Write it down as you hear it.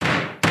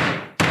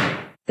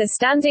The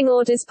Standing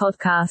Orders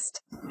Podcast.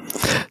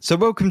 So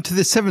welcome to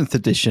the 7th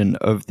edition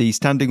of the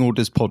Standing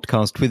Orders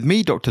Podcast with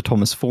me, Dr.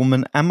 Thomas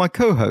Foreman, and my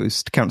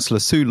co-host, Councillor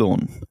Sue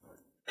Lawn.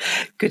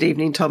 Good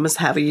evening, Thomas.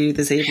 How are you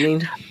this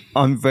evening?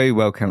 I'm very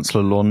well,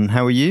 Councillor Lawn.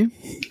 How are you?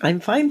 I'm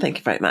fine, thank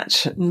you very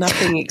much.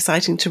 Nothing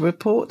exciting to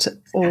report.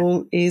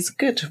 All is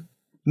good.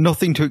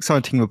 Nothing too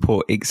exciting to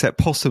report, except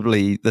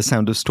possibly the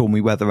sound of stormy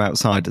weather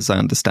outside, as I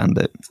understand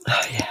it.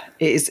 Oh, yeah,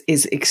 it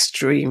is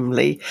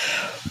extremely.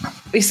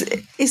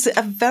 It's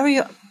a very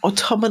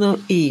autumnal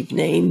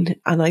evening,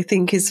 and I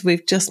think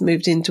we've just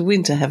moved into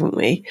winter, haven't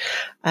we?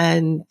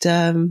 And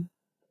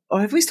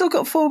or have we still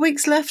got 4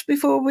 weeks left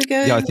before we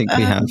go? Yeah, I think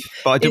we have.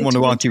 But I didn't want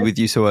to argue with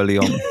you so early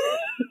on.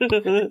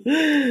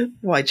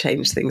 Why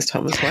change things,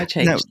 Thomas? Why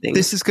change things?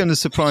 This is going to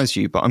surprise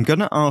you, but I'm going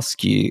to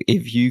ask you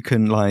if you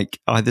can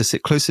either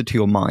sit closer to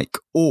your mic,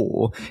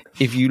 or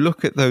if you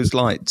look at those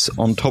lights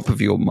on top of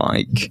your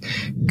mic,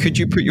 could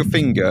you put your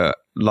finger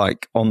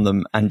on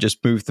them and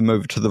just move them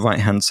over to the right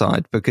hand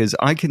side? Because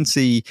I can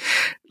see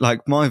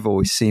my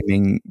voice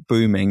seeming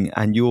booming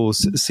and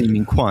yours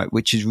seeming quiet,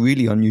 which is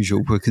really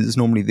unusual because it's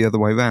normally the other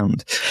way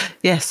around.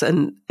 Yes,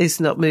 and it's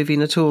not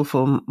moving at all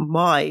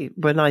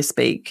when I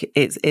speak,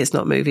 it's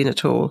not moving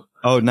at all.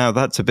 Oh, now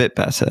that's a bit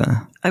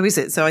better. Oh, is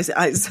it? So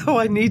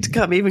I need to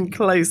come even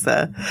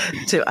closer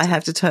I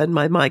have to turn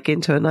my mic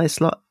into a nice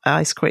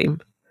ice cream.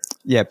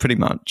 Yeah, pretty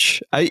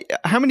much.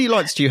 How many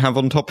lights do you have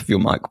on top of your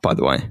mic, by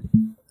the way?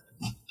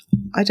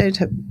 I don't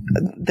have.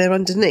 They're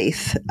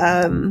underneath.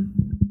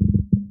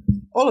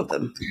 All of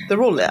them.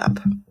 They're all lit up.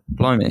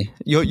 Blimey.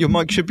 Your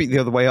mic should be the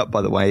other way up,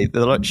 by the way.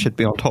 The light should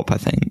be on top, I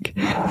think.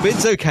 But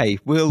it's okay.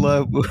 We'll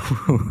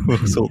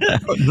sort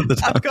that out another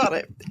time. I've got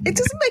it. It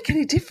doesn't make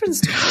any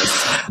difference to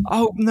us.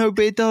 Oh, no,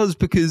 but it does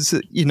because,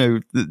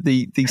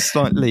 the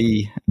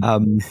slightly, how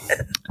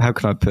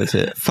can I put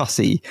it,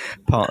 fussy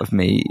part of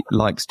me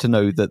likes to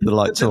know that the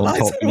lights are on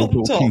top.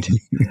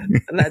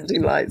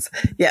 Landing lights.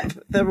 Yeah,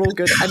 they're all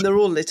good and they're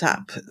all lit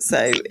up.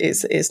 So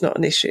it's not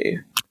an issue.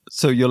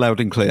 So you're loud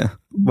and clear.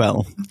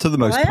 Well, to the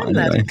most part. I am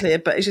loud and clear,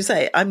 but as you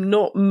say, I'm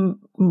not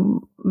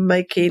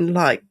making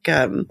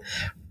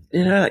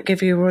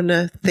if you were in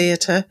a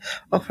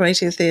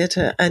operating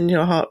theatre, and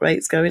your heart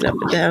rate's going up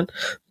and down.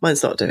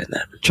 Mine's not doing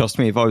that. Trust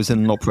me, if I was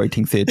in an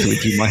operating theatre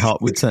with you, my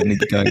heart would certainly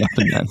be going up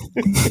and down.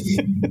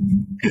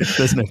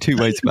 There's no two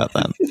ways about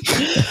that.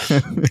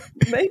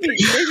 Maybe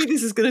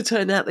this is going to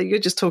turn out that you're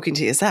just talking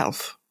to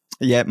yourself.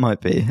 Yeah, it might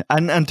be.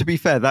 And to be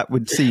fair, that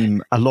would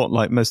seem a lot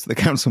like most of the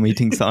council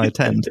meetings that I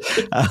attend.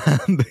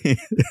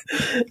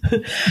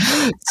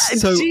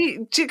 So,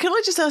 can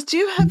I just ask, do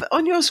you have,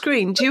 on your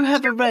screen, do you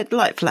have a red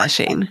light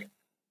flashing?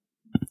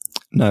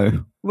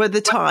 No. Where the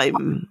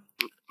time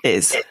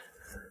is?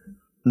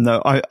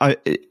 No, I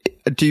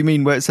do you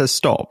mean where it says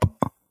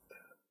stop?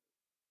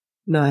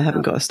 No, I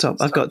haven't got a stop.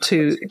 I've got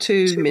 2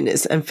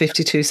 minutes and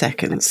 52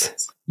 seconds.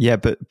 Yeah,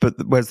 but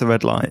where's the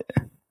red light?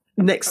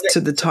 Next to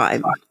the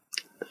time.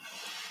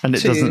 And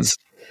it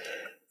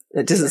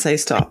doesn't say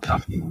stop.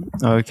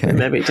 Okay.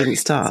 Maybe it didn't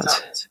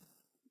start.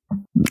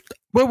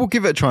 Well, we'll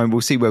give it a try and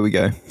we'll see where we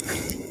go.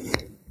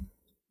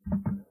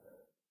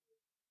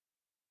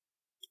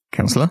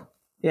 Councillor?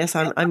 Yes,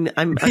 I'm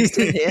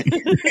still here.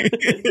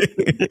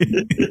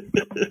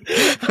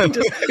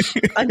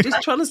 I'm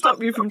just trying to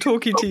stop you from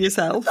talking to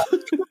yourself.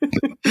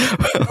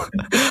 Well,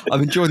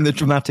 I'm enjoying the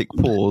dramatic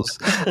pause.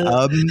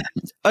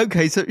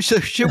 Okay, so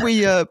should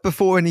we,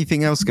 before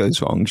anything else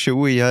goes wrong, should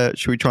we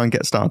try and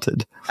get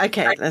started?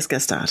 Okay, let's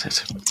get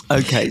started.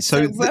 Okay,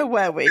 so where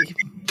were we?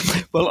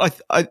 Well,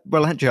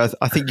 actually,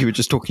 I think you were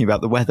just talking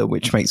about the weather,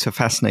 which makes for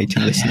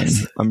fascinating listening.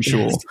 Yes. I'm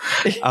sure.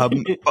 Yes.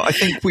 But I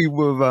think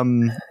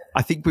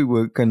we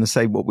were going to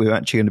say what we were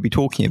actually going to be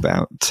talking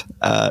about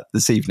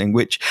this evening,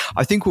 which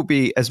I think will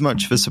be as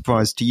much of a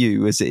surprise to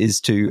you as it is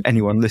to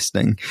anyone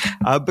listening,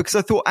 because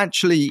I thought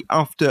actually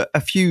after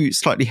a few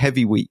slightly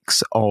heavy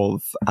weeks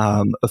of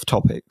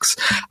topics,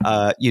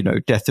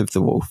 death of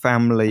the royal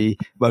family,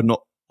 well,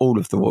 not all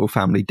of the royal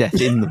family,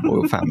 death in the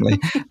royal family,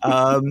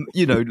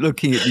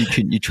 looking at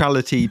nutrient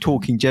neutrality,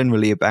 talking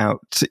generally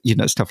about,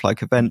 stuff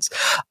like events.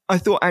 I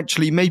thought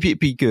actually maybe it'd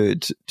be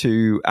good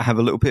to have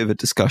a little bit of a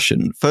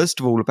discussion, first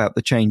of all, about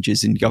the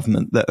changes in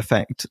government that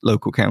affect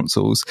local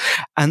councils,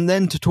 and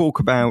then to talk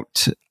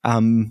about,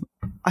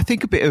 I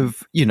think, a bit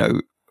of,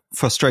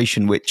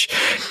 frustration, which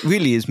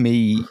really is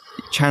me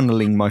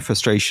channeling my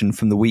frustration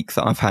from the week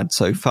that I've had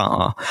so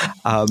far,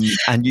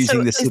 and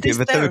using this as a bit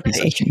of a therapy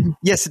session.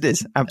 Yes, it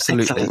is.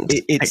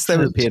 Absolutely. It's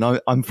therapy,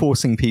 and I'm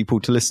forcing people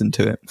to listen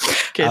to it,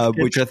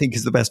 good. Which I think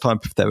is the best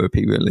type of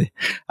therapy, really.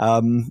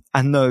 And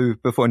no,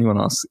 before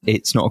anyone asks,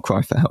 it's not a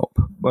cry for help.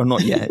 Well,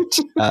 not yet.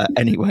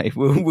 Anyway,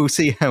 we'll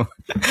see how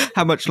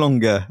much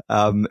longer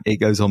it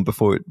goes on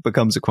before it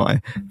becomes a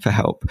cry for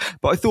help.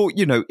 But I thought,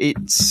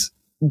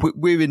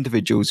 we're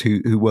individuals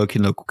who work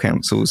in local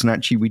councils, and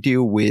actually we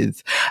deal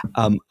with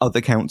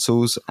other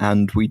councils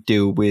and we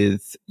deal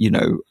with,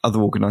 other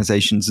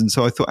organisations. And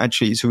so I thought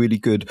actually it's a really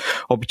good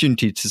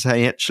opportunity to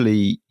say,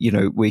 actually,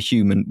 we're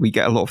human. We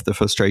get a lot of the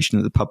frustration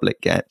that the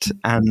public get,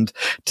 and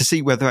to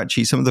see whether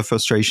actually some of the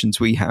frustrations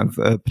we have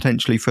are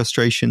potentially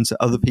frustrations that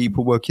other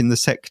people working in the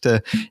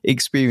sector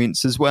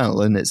experience as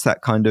well. And it's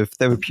that kind of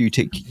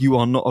therapeutic, you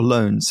are not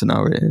alone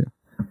scenario.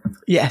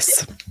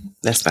 Yes,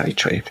 that's very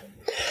true.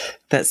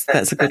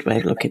 That's a good way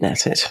of looking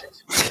at it.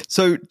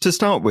 So to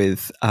start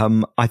with,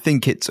 I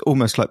think it's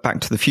almost like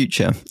Back to the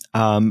Future,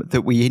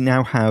 that we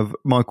now have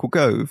Michael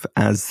Gove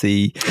as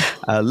the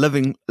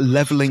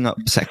Levelling Up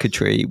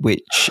Secretary,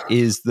 which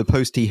is the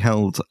post he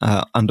held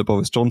under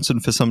Boris Johnson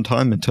for some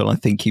time, until I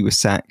think he was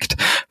sacked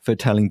for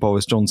telling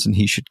Boris Johnson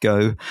he should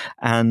go.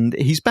 And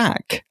he's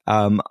back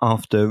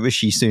after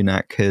Rishi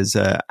Sunak has,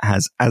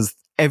 as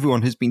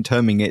everyone has been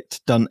terming it,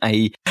 done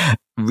a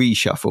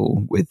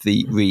reshuffle, with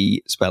the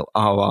re spelled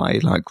R-I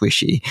like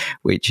Rishi,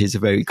 which is a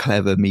very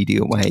clever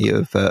media way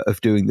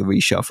of doing the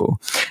reshuffle.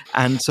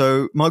 And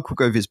so Michael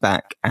Gove is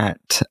back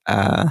at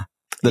the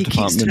department. He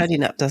keeps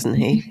turning up, doesn't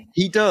he?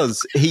 He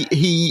does.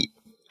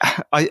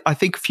 I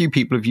think a few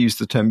people have used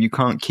the term, you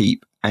can't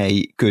keep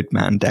a good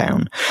man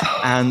down.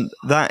 And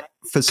that,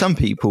 for some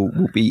people,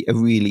 will be a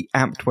really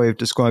apt way of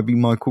describing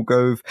Michael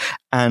Gove,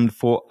 and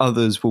for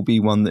others will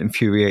be one that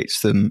infuriates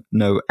them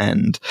no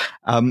end.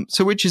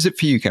 So which is it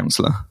for you,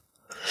 Councillor?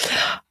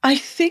 I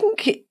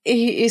think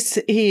he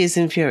is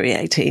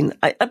infuriating,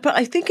 but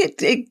I think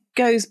it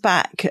goes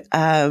back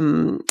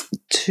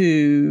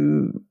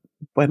to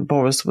when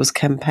Boris was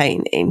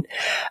campaigning.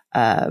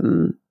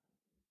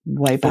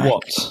 Way back. For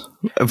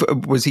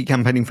what? Was he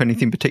campaigning for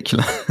anything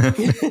particular?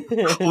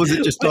 Or was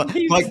it just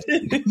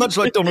much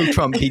like Donald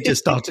Trump, he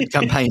just started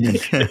campaigning?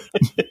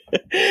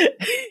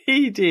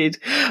 He did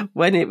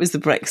when it was the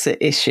Brexit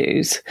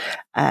issues,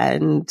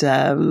 and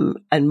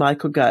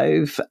Michael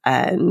Gove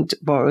and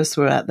Boris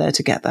were out there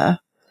together.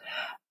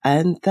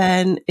 And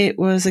then it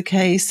was a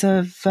case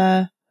of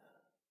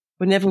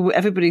whenever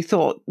everybody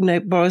thought, no,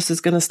 Boris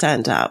is going to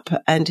stand up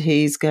and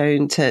he's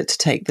going to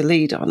take the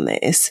lead on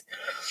this.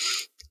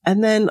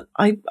 And then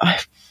I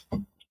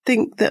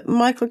think that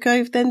Michael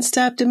Gove then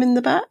stabbed him in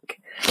the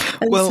back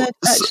and said,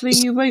 actually,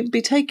 you won't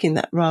be taking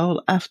that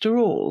role after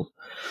all.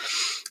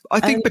 I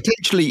think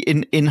potentially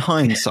in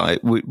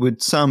hindsight,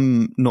 would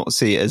some not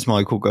see it as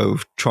Michael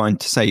Gove trying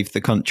to save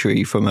the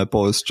country from a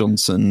Boris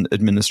Johnson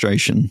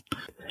administration?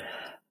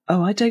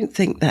 Oh, I don't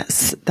think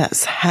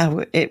that's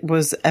how it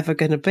was ever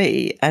going to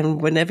be.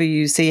 And whenever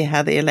you see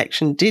how the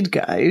election did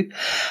go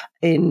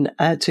in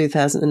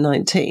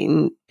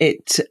 2019,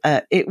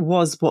 it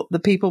was what the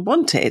people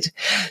wanted.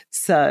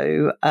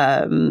 So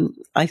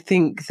I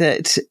think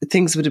that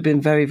things would have been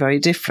very, very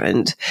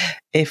different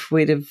if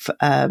we'd have,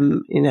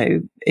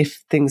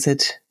 if things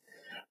had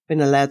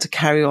been allowed to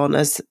carry on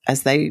as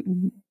they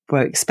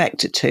were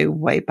expected to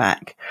way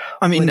back.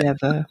 I mean,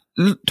 whenever.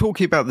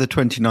 Talking about the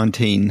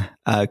 2019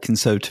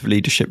 Conservative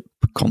leadership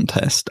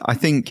contest, I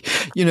think,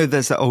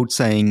 there's that old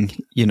saying,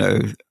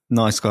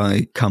 nice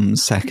guy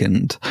comes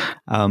second.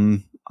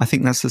 I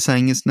think that's the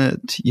saying, isn't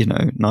it?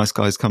 Nice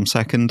guys come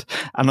second.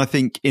 And I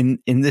think in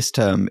this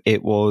term,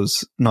 it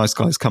was nice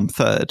guys come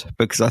third,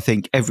 because I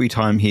think every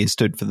time he has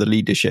stood for the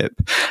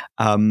leadership,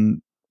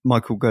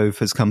 Michael Gove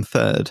has come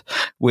third,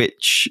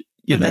 which,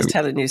 that's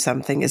telling you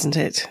something, isn't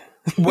it?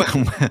 Well,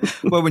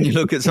 when you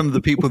look at some of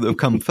the people that have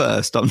come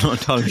first, I'm not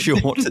entirely sure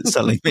what it's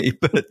telling me.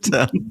 But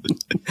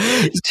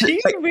do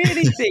you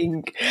really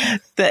think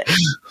that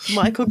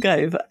Michael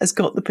Gove has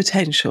got the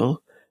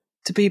potential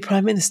to be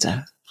Prime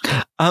Minister?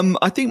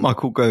 I think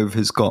Michael Gove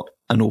has got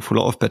an awful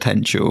lot of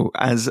potential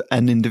as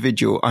an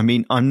individual. I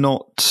mean, I'm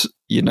not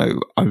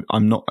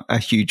a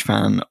huge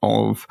fan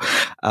of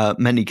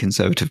many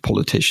Conservative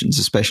politicians,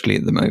 especially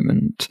at the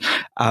moment.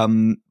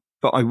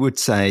 But I would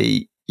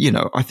say,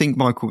 I think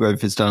Michael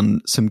Gove has done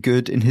some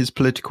good in his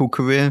political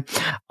career.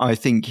 I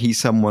think he's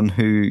someone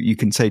who you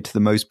can say to the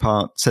most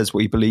part says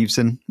what he believes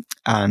in,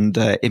 and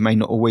it may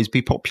not always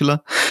be popular,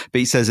 but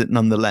he says it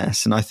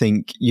nonetheless. And I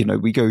think,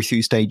 we go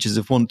through stages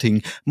of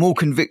wanting more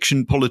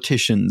conviction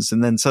politicians,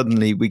 and then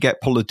suddenly we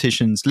get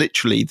politicians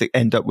literally that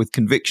end up with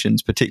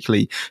convictions,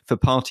 particularly for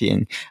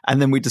partying.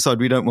 And then we decide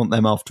we don't want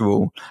them after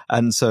all.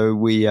 And so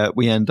we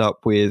end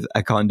up with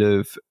a kind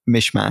of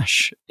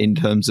mishmash in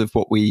terms of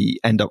what we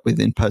end up with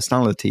in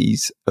personalities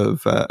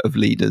of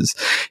leaders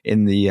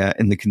in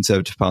the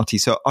Conservative Party.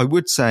 So I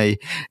would say,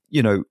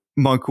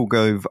 Michael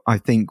Gove, I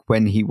think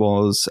when he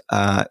was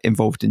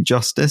involved in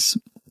justice,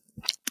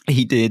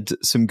 he did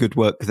some good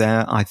work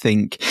there. I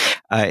think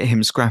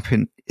him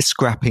scrapping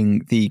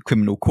scrapping the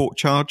criminal court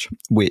charge,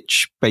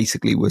 which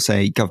basically was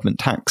a government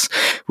tax,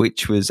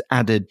 which was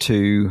added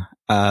to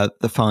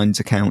the fines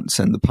accounts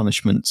and the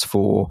punishments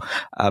for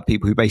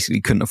people who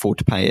basically couldn't afford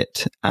to pay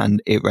it.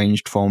 And it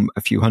ranged from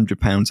a few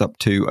 £100 up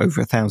to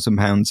over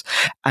 £1,000.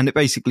 And it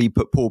basically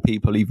put poor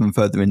people even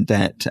further in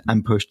debt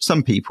and pushed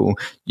some people,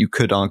 you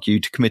could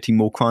argue, to committing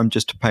more crime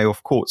just to pay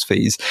off courts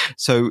fees.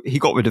 So he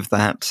got rid of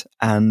that.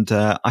 And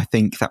I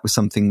think that was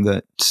something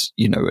that,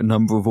 you know, a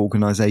number of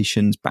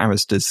organisations,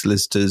 barristers,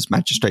 solicitors,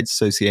 Magistrates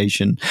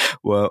Association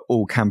were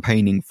all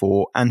campaigning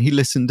for. And he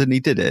listened and he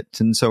did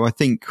it. And so I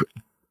think,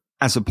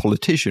 as a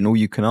politician, all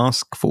you can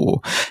ask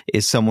for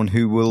is someone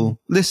who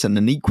will listen.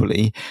 And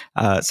equally,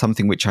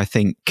 something which I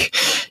think,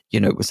 you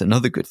know, was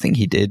another good thing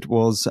he did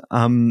was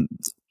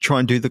try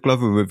and do the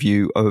Glover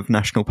review of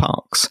national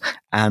parks.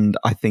 And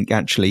I think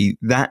actually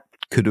that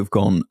could have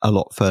gone a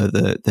lot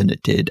further than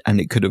it did, and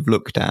it could have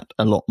looked at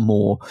a lot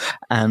more.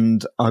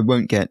 And I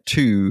won't get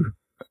too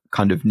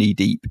kind of knee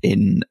deep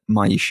in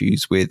my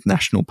issues with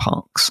national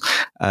parks,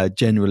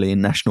 generally in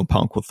national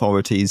park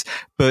authorities.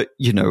 But,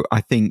 you know,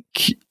 I think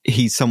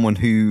he's someone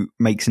who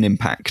makes an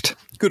impact,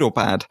 good or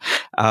bad.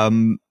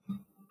 And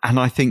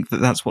I think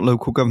that that's what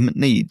local government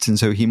needs. And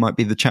so he might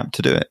be the chap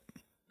to do it.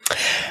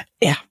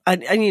 Yeah.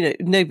 And you know,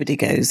 nobody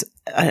goes.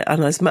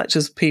 And as much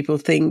as people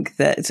think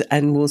that,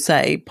 and will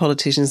say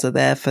politicians are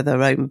there for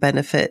their own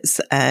benefits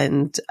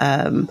and,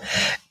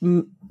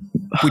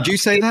 would you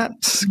say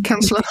that,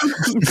 Councillor?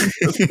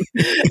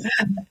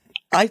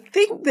 I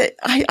think that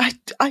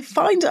I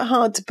find it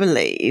hard to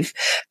believe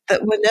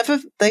that whenever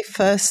they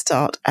first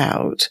start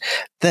out,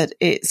 that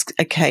it's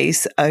a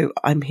case, oh,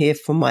 I'm here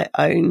for my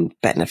own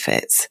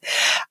benefits.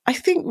 I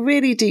think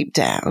really deep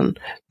down,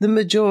 the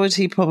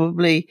majority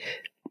probably,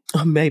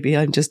 or maybe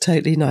I'm just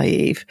totally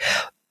naive,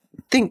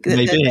 think that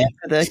they're there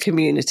for the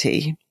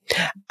community.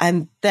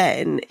 And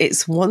then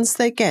it's once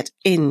they get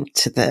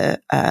into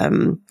the,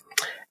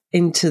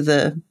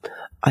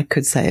 I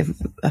could say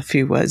a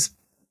few words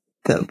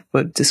that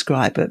would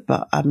describe it,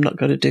 but I'm not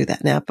going to do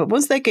that now. But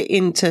once they get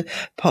into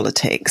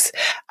politics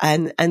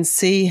and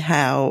see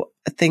how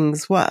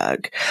things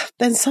work,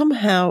 then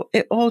somehow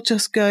it all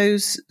just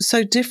goes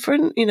so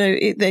different. You know,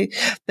 they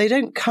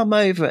don't come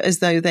over as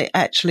though they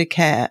actually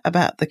care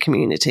about the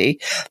community.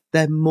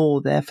 They're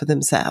more there for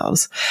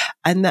themselves.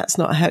 And that's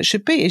not how it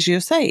should be, as you're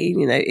saying.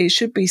 You know, it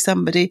should be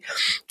somebody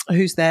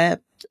who's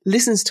there,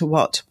 listens to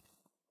what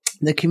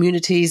the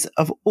communities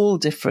of all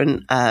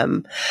different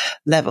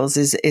levels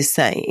is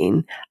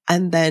saying,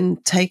 and then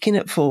taking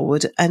it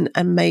forward and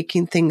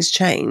making things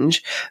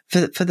change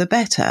for the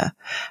better.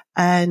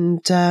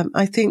 And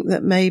I think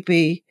that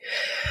maybe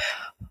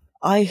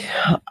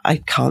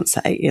I can't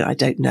say, you know, I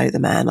don't know the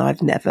man.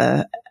 I've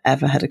never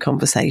ever had a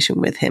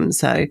conversation with him,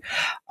 so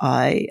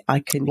I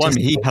can. Well, I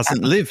mean, he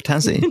hasn't lived,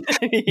 has he?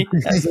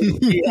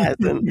 He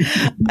hasn't.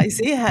 I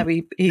see how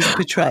he's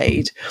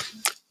portrayed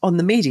on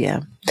the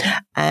media,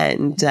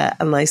 and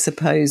I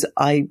suppose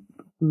I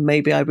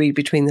read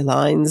between the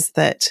lines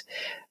that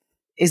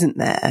isn't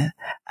there,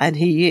 and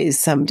he is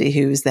somebody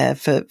who is there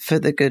for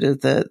the good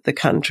of the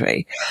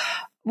country.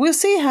 We'll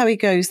see how he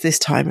goes this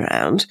time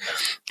around,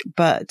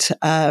 but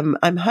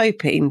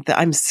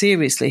I'm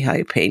seriously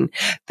hoping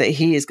that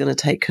he is going to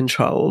take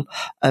control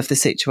of the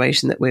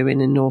situation that we're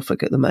in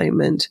Norfolk at the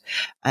moment,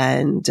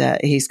 and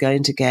he's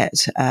going to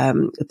get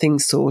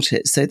things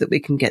sorted so that we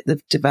can get the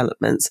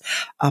developments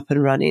up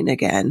and running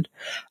again.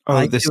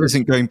 Oh, this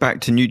isn't going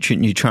back to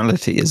nutrient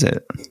neutrality, is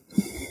it?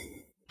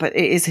 But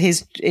it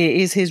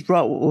is his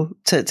role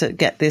to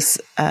get this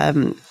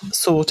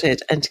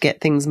sorted and to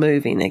get things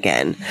moving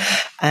again.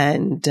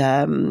 And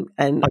I'm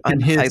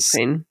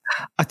hoping.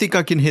 I think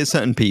I can hear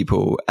certain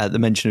people at the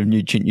mention of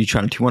nutrient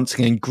neutrality once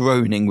again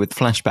groaning with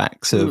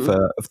flashbacks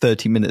of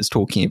 30 minutes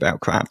talking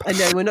about crap. I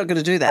know, we're not going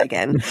to do that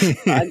again.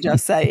 I'm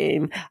just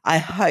saying, I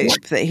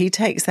hope that he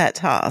takes that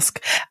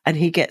task and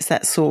he gets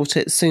that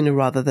sorted sooner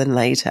rather than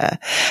later.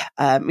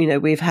 You know,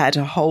 we've had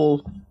a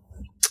whole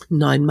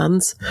 9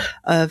 months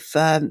of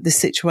this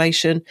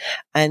situation,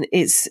 and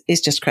it's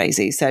just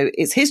crazy. So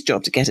it's his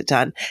job to get it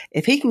done.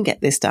 If he can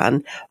get this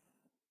done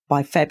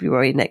by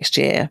February next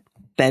year,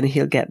 then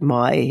he'll get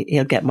my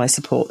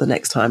support the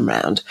next time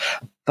round.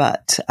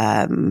 But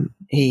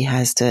he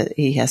has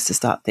to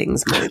start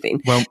things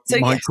moving. Well, so,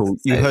 Michael,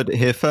 you heard it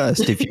here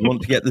first. If you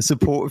want to get the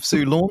support of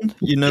Sue Lorne,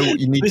 you know what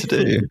you need to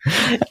do.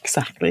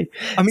 Exactly.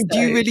 I mean, do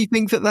you really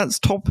think that that's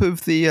top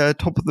of the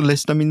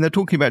list? I mean, they're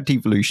talking about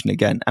devolution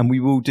again, and we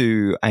will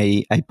do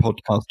a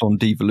podcast on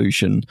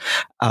devolution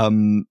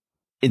in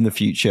the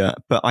future.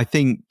 But I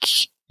think,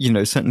 you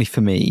know, certainly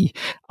for me,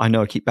 I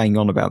know I keep banging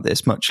on about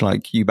this, much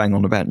like you bang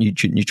on about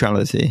nutrient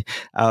neutrality.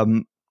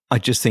 I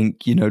just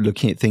think, you know,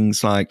 looking at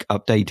things like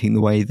updating the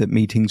way that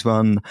meetings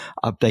run,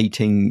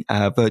 updating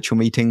virtual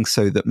meetings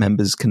so that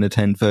members can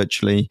attend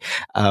virtually,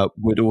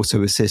 would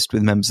also assist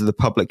with members of the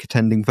public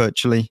attending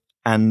virtually.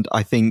 And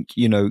I think,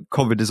 you know,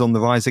 COVID is on the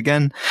rise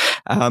again.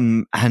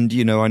 And,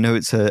 you know, I know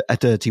it's a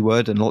dirty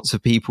word and lots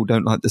of people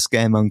don't like the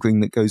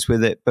scaremongering that goes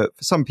with it. But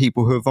for some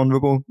people who are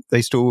vulnerable,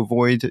 they still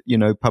avoid, you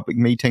know, public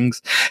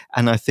meetings.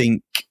 And I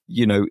think,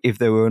 if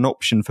there were an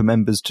option for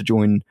members to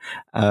join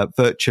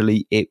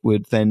virtually, it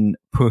would then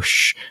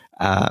push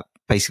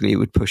basically, it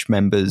would push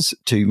members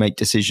to make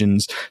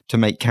decisions, to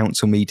make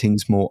council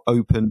meetings more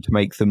open, to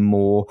make them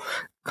more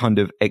kind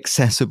of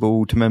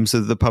accessible to members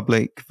of the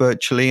public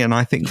virtually. And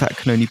I think that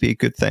can only be a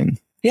good thing.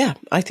 Yeah,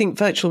 I think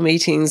virtual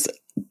meetings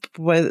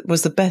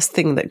was the best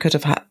thing that could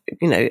have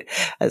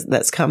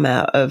that's come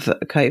out of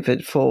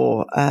COVID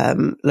for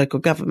local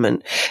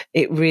government.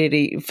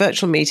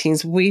 Virtual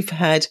meetings, we've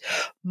had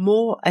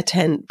more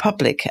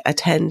public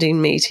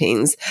attending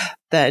meetings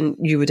than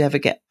you would ever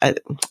get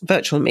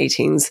virtual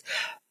meetings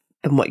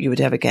than what you would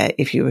ever get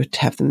if you were to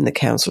have them in the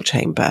council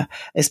chamber,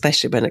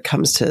 especially when it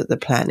comes to the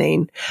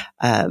planning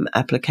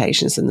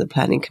applications and the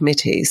planning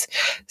committees.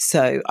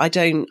 So I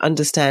don't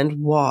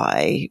understand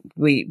why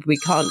we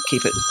can't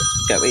keep it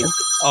going.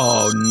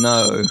 Oh,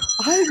 no.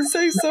 I'm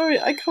so sorry.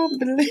 I can't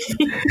believe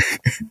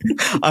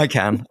I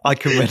can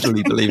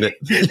readily believe it.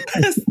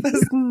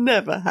 That's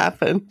never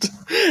happened.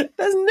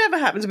 That's never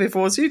happened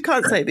before, so you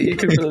can't say that you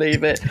can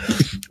believe it.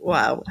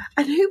 Wow.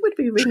 And who would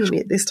be ringing me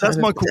at this time?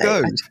 That's Michael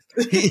Gove.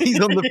 He's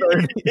on the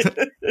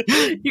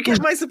phone. You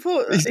get my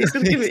support. He's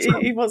going to give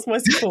it. He wants my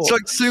support. It's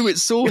like, Sue,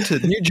 it's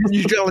sorted.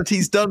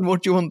 Neutrality's done.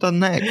 What do you want done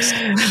next?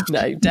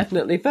 No,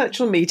 definitely.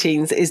 Virtual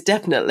meetings is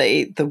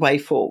definitely the way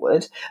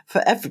forward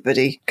for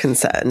everybody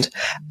concerned.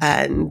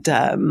 And,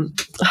 oh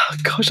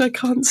gosh, I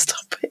can't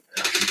stop it.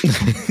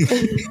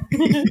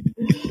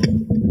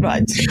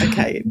 Right.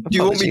 Okay. Apologies. Do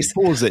you want me to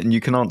pause it and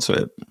you can answer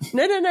it?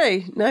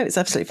 No, it's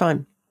absolutely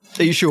fine.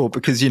 Are you sure?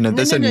 Because,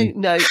 there's only...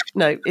 No,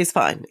 it's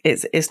fine.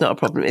 It's not a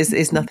problem.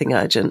 It's nothing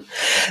urgent.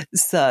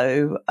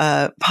 So,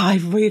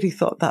 I really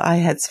thought that I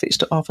had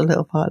switched it off a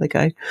little while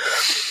ago.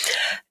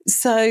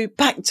 So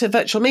back to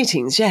virtual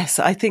meetings. Yes,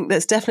 I think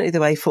that's definitely the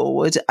way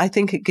forward. I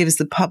think it gives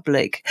the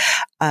public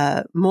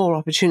more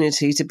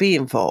opportunity to be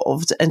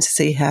involved and to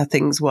see how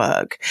things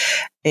work.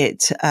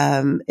 It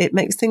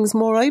makes things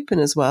more open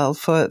as well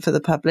for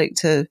the public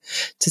to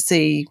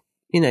see,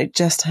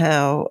 just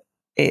how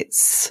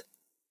its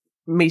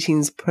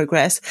meetings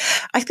progress.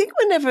 I think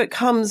whenever it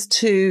comes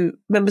to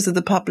members of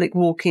the public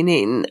walking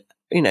in,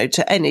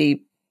 to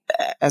any,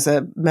 as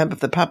a member of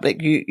the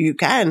public, you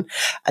can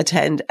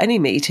attend any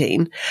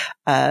meeting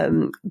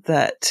yeah,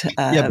 but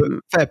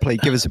fair play,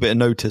 give us a bit of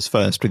notice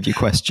first with your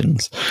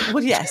questions.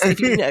 Well, yes, but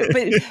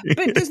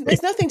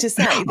there's nothing to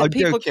say that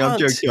people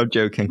can't. I'm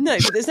joking. No,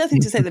 but there's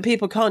nothing to say that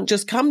people can't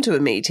just come to a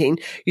meeting.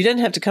 You don't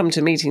have to come to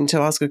a meeting to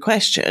ask a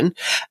question.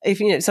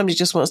 If somebody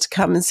just wants to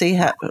come and see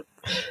how,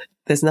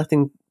 there's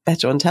nothing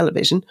better on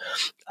television,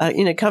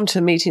 come to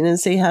a meeting and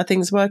see how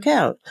things work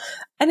out.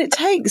 And it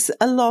takes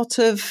a lot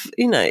of,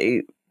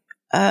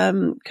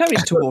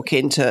 courage to walk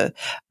into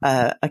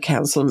a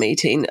council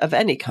meeting of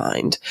any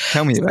kind.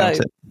 Tell me about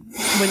it.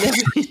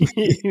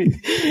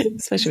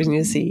 Especially when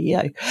you're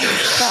CEO.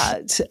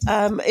 But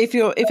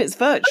if it's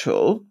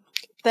virtual,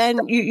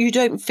 then you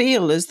don't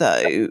feel as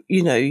though,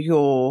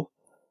 you're,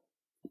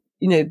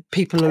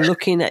 people are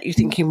looking at you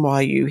thinking, why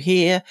are you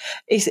here?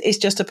 It's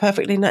just a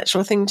perfectly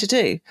natural thing to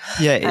do.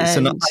 Yeah, it is.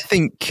 And I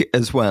think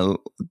as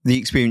well, the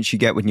experience you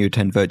get when you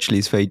attend virtually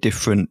is very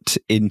different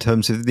in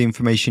terms of the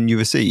information you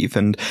receive.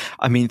 And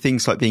I mean,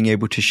 things like being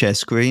able to share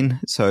screen.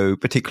 So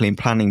particularly in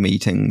planning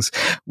meetings,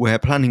 where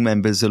planning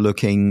members are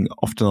looking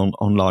often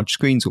on large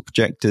screens or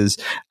projectors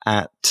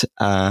at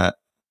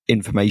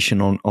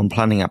information on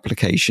planning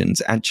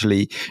applications,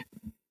 actually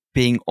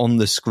being on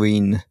the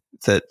screen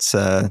that's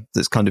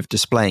kind of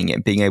displaying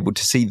it, being able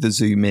to see the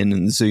zoom in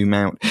and zoom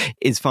out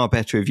is far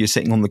better if you're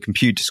sitting on the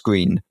computer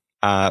screen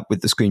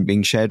with the screen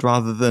being shared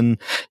rather than,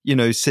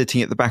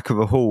 sitting at the back of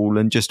a hall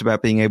and just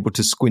about being able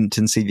to squint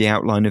and see the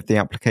outline of the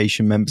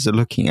application members are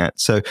looking at.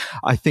 So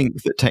I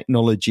think that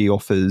technology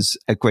offers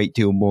a great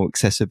deal more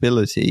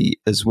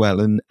accessibility as well.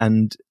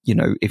 And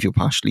if you're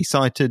partially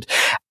sighted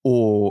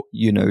or,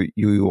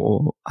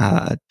 you're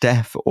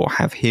deaf or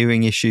have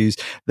hearing issues,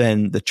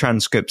 then the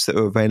transcripts that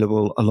are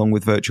available along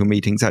with virtual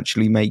meetings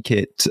actually make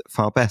it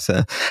far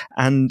better.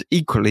 And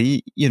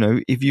equally,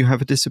 if you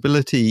have a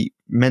disability,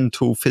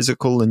 mental,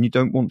 physical, and you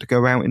don't want to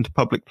go out into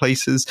public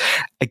places,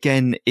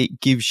 again,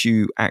 it gives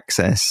you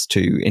access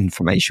to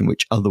information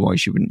which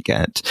otherwise you wouldn't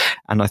get.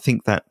 And I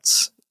think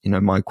that's,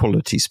 my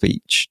quality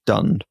speech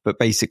done. But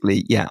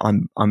basically, yeah,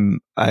 I'm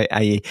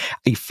a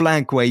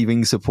flag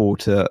waving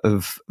supporter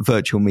of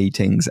virtual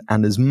meetings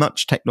and as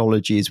much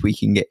technology as we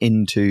can get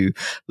into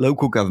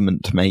local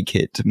government to make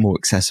it more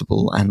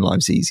accessible and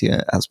lives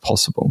easier as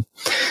possible.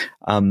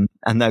 And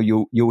now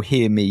you'll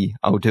hear me.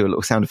 I'll do a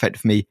little sound effect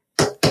for me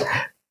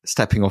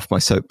stepping off my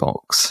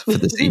soapbox for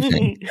this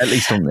evening, at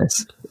least on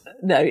this.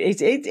 No,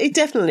 it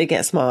definitely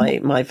gets my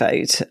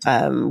vote.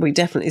 We've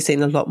definitely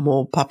seen a lot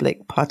more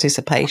public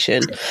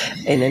participation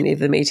in any of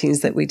the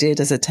meetings that we did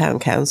as a town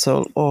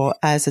council or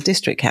as a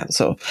district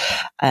council.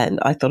 And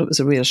I thought it was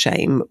a real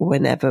shame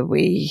whenever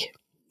we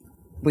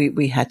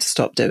we had to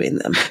stop doing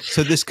them.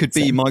 So this could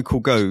be Michael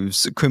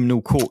Gove's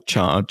criminal court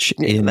charge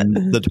in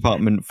the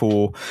department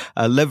for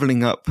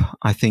levelling up,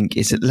 I think,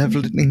 is it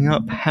levelling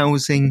up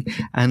housing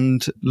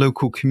and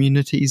local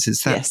communities?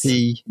 Is that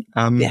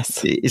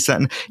yes. Is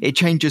that, it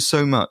changes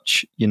so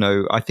much, you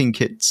know, I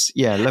think it's,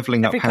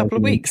 levelling up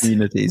housing and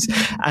communities.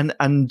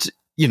 And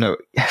you know,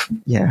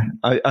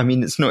 I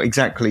mean, it's not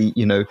exactly,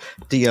 you know,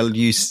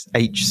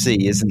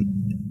 DLUHC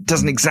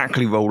doesn't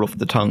exactly roll off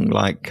the tongue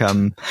like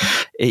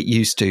it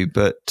used to,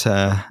 but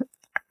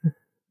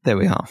there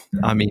we are.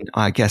 I mean,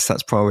 I guess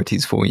that's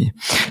priorities for you.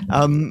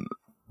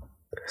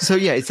 So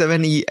is there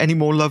any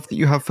more love that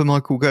you have for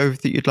Michael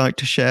Gove that you'd like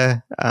to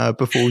share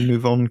before we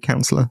move on,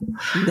 Councillor?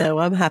 No,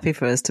 I'm happy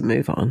for us to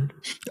move on.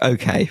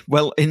 Okay.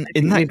 Well, in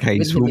that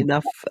case,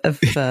 enough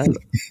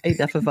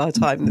of our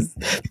time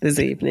this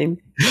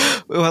evening.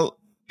 Well,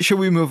 shall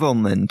we move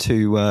on then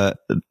to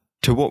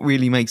what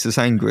really makes us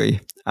angry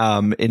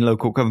in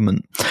local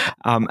government?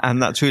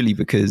 And that's really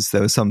because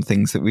there are some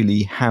things that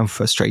really have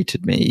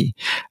frustrated me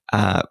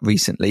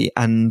recently.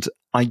 And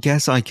I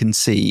guess I can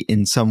see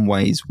in some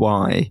ways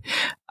why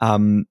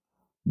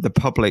the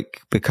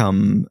public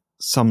become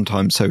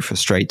sometimes so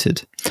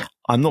frustrated.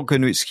 I'm not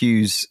going to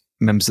excuse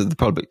members of the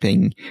public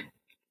being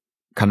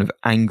kind of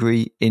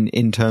angry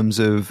in terms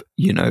of,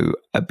 you know,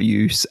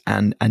 abuse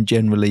and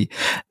generally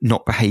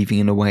not behaving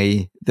in a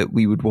way that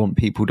we would want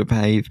people to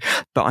behave.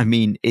 But I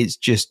mean, it's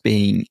just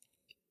being,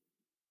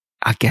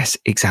 I guess,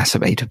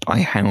 exacerbated by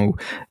how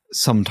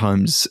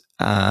sometimes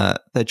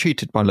they're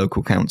treated by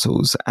local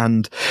councils.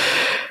 And,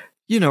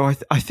 you know,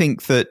 I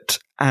think that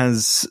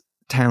as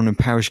town and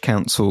parish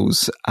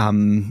councils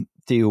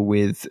deal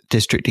with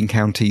district and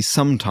counties,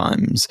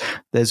 sometimes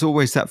there's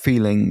always that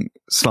feeling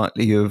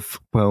slightly of,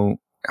 well,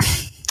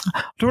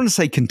 I don't want to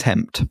say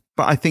contempt,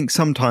 but I think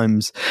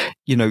sometimes,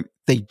 you know,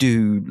 they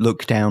do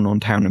look down on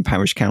town and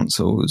parish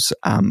councils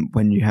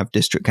when you have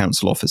district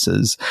council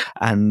officers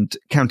and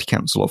county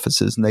council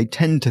officers, and they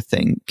tend to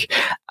think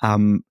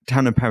town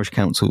and parish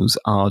councils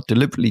are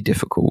deliberately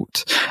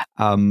difficult,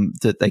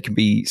 that they can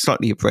be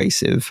slightly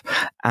abrasive,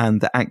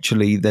 and that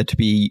actually they're to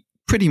be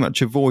pretty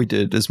much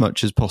avoided as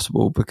much as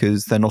possible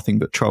because they're nothing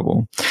but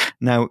trouble.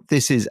 Now,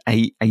 this is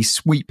a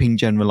sweeping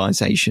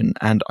generalization,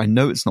 and I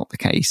know it's not the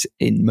case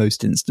in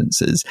most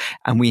instances,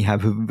 and we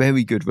have a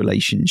very good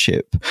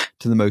relationship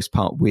to the most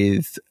part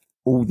with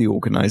all the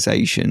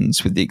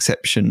organizations, with the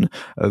exception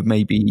of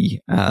maybe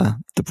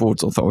the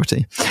Broads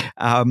Authority.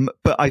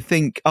 But I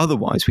think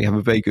otherwise we have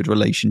a very good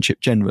relationship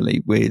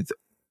generally with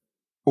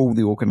all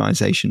the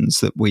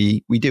organizations that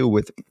we deal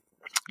with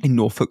in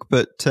Norfolk.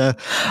 But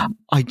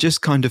I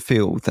just kind of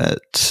feel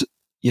that,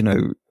 you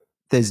know,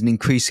 there's an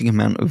increasing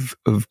amount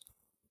of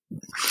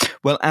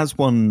well, as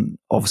one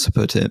officer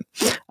put it,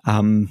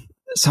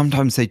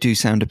 sometimes they do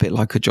sound a bit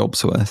like a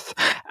job's worth.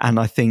 And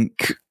I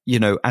think, you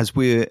know, as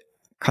we're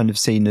kind of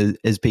seen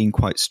as being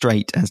quite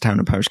straight as town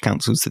and parish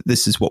councils, that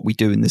this is what we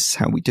do and this is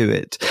how we do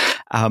it.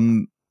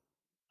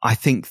 I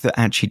think that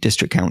actually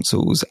district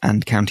councils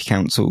and county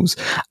councils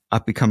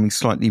are becoming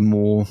slightly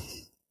more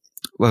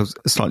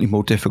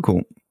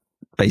difficult,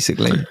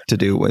 basically, to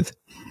deal with.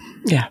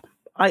 Yeah.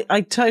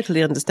 I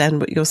totally understand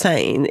what you're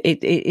saying.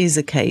 It is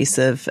a case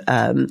of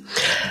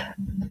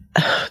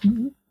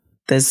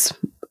there's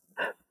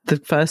the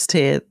first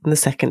tier and the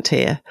second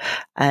tier,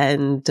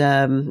 and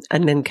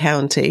then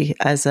county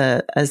as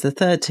the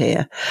third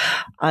tier.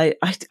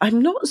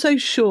 I'm not so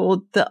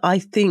sure that I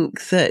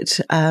think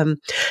that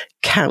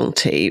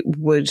county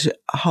would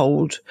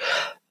hold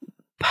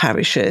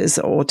parishes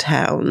or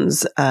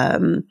towns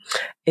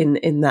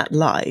in that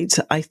light.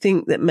 I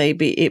think that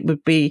maybe it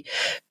would be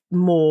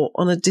more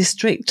on a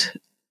district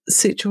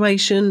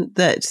situation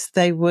that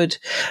they would,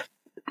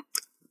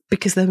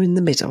 because they're in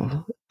the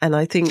middle. And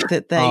I think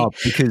that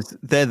because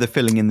they're the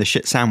filling in the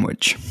shit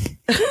sandwich.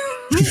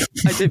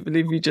 I don't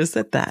believe you just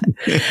said that.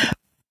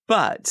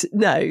 But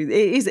no,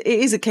 it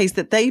is a case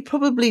that they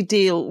probably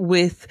deal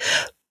with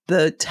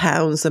the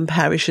towns and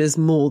parishes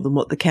more than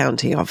what the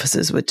county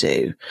officers would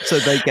do. So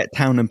they get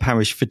town and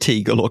parish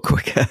fatigue a lot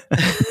quicker.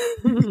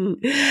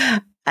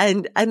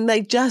 And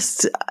they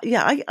just,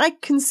 I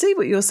can see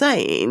what you're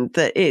saying,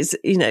 that it's,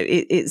 you know,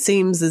 it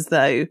seems as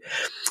though,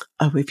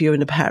 if you're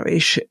in a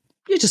parish,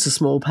 you're just a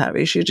small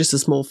parish, you're just a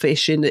small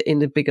fish in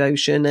the big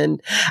ocean,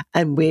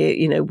 and we're,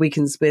 you know, we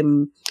can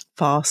swim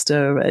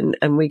faster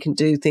and we can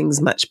do things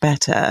much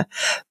better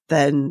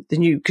than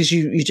you, because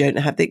you don't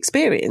have the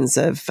experience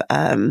of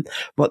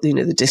what, you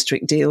know, the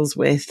district deals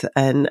with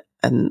and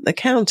the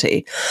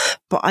county.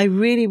 But I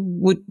really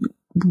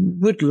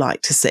would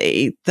like to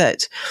see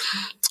that.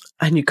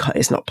 And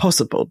it's not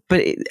possible,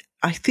 but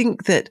I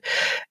think that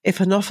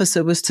if an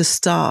officer was to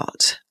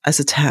start as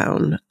a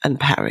town and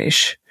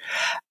parish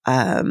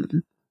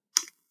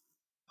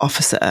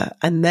officer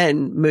and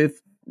then move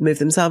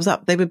themselves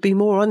up, they would be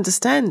more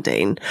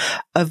understanding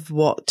of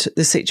what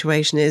the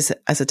situation is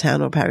as a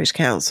town or parish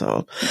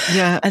council.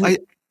 Yeah, and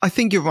I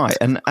think you're right.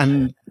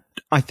 And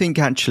I think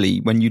actually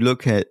when you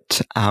look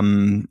at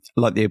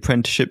like the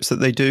apprenticeships that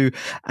they do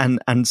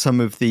and some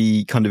of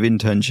the kind of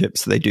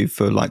internships that they do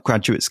for like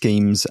graduate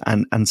schemes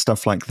and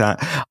stuff like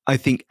that, I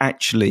think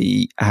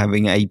actually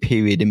having a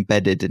period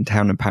embedded in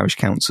town and parish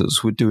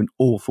councils would do an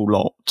awful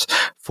lot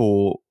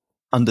for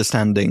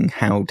understanding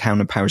how town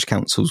and parish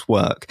councils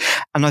work.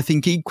 And I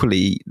think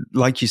equally,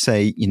 like you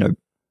say,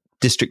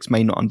 districts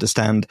may not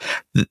understand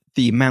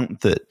the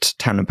amount that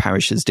town and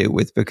parishes deal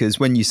with, because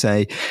when you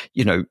say,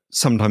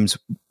 sometimes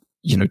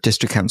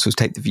district councils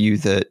take the view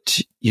that,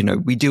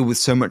 we deal with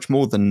so much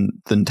more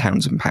than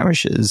towns and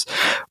parishes,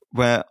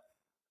 where,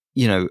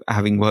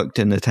 having worked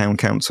in a town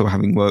council,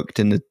 having worked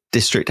in a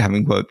district,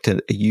 having worked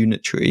at a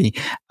unitary,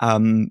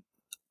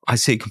 I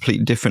see it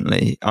completely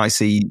differently. I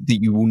see that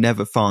you will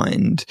never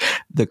find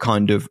the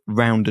kind of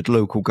rounded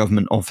local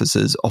government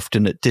officers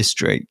often at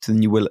district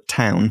than you will at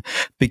town,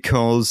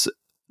 because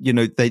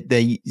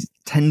they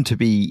tend to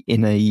be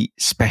in a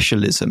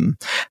specialism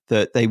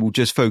that they will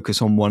just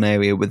focus on one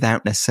area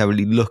without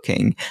necessarily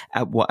looking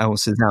at what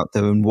else is out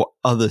there and what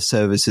other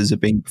services are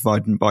being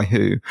provided by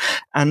who.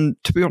 And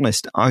to be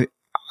honest, I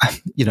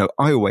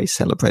always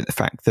celebrate the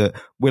fact that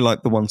we're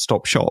like the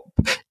one-stop shop.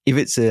 If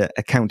it's a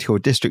county or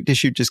district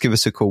issue, just give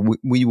us a call.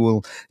 We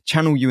will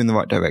channel you in the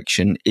right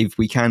direction. If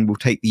we can, we'll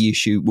take the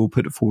issue, we'll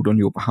put it forward on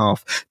your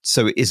behalf,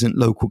 so it isn't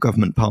local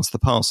government pass the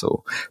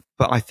parcel.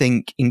 But I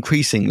think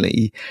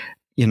increasingly,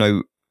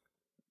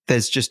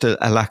 there's just a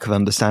lack of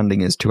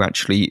understanding as to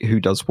actually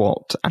who does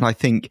what. And I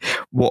think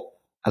what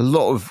a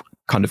lot of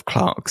kind of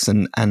clerks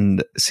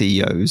and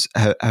CEOs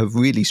have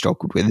really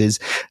struggled with is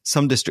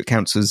some district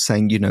councils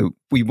saying,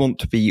 we want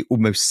to be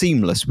almost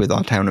seamless with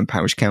our town and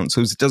parish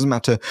councils. It doesn't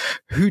matter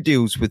who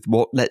deals with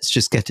what, let's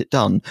just get it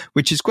done,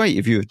 which is great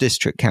if you're a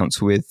district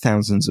council with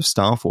thousands of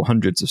staff or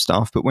hundreds of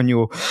staff. But when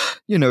you're,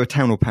 a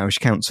town or parish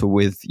council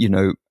with,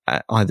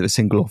 either a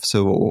single officer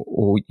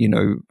or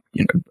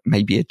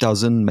maybe a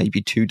dozen,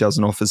 maybe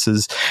 24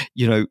 officers,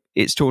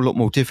 it's still a lot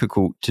more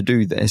difficult to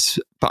do this.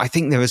 But I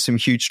think there are some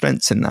huge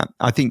strengths in that.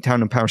 I think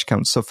town and parish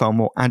councils are far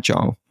more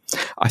agile.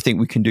 I think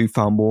we can do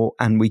far more,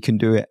 and we can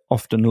do it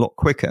often a lot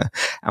quicker,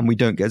 and we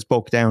don't get as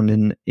bogged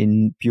down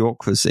in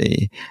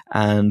bureaucracy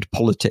and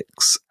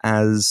politics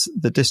as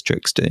the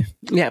districts do.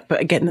 Yeah, but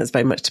again, that's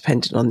very much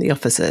dependent on the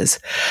officers,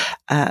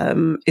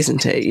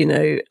 isn't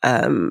it?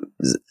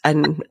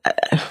 And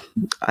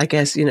I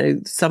guess,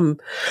 some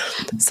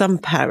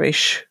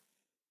parish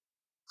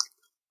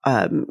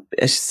a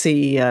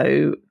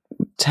CEO,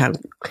 town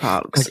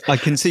clerks. I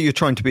can see you're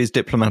trying to be as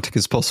diplomatic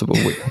as possible,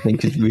 which I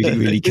think is really,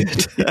 really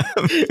good.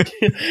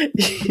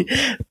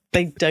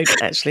 They don't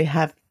actually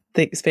have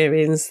the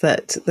experience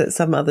that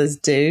some others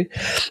do.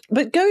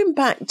 But going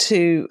back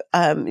to,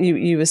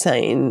 you were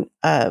saying,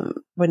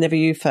 whenever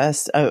you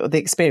first, the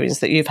experience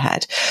that you've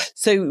had.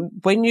 So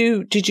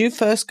did you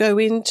first go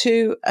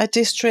into a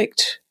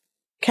district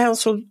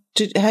council?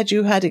 Had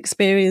you had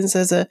experience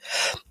as a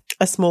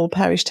small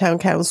parish town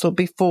council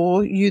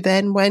before you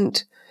then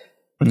went?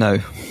 No.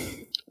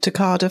 To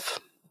Cardiff?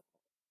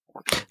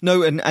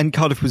 No, and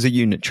Cardiff was a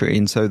unitary,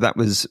 and so that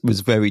was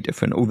very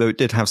different. Although it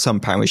did have some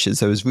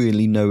parishes, there was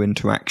really no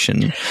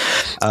interaction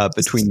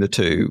between the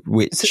two.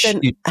 So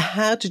then,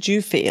 how did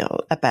you feel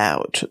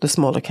about the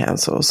smaller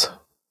councils?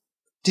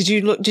 Did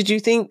you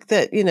think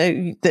that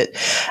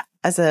that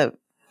as a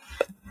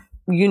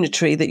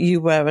unitary that you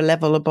were a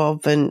level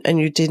above and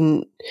you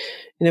didn't,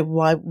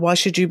 why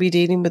should you be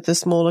dealing with the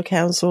smaller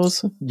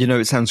councils?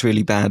 It sounds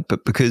really bad,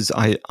 but because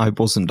I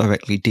wasn't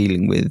directly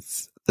dealing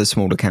with the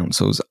smaller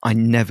councils, I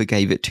never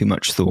gave it too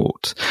much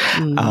thought.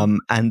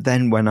 And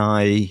then when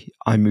I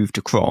moved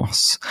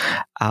across,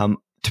 to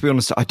be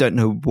honest, I don't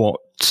know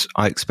what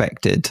I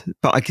expected,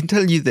 but I can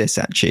tell you this,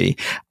 actually.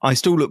 I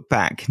still look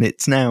back and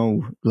it's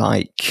now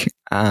like,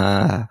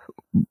 a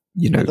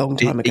long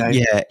time ago.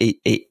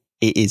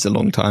 It is a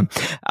long time.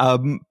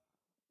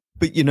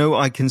 But,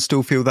 I can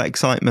still feel that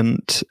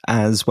excitement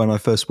as when I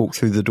first walked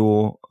through the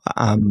door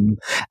and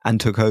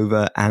took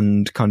over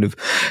and kind of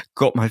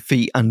got my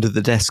feet under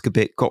the desk a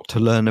bit, got to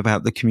learn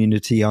about the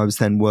community I was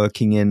then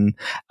working in,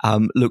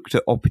 looked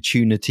at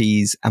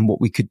opportunities and what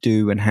we could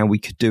do and how we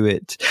could do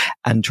it,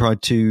 and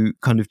tried to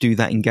kind of do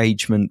that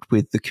engagement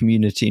with the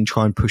community and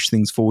try and push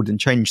things forward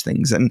and change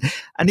things. And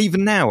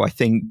even now, I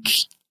think,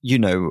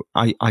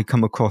 I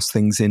come across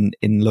things in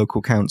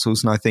local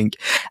councils and I think,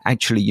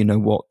 actually,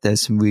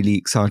 there's some really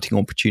exciting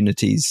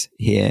opportunities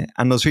here.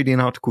 And I was reading an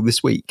article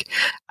this week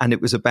and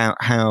it was about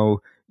how,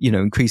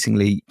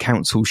 increasingly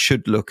councils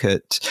should look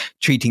at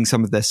treating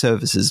some of their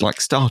services like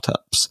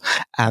startups,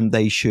 and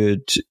they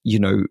should,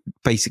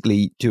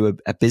 basically do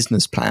a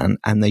business plan,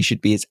 and they should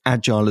be as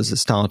agile as a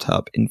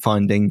startup in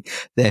finding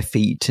their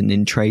feet and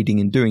in trading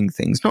and doing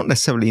things, not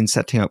necessarily in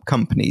setting up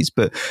companies,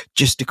 but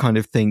just to kind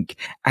of think,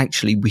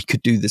 actually, we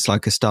could do this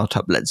like a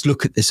startup. Let's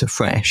look at this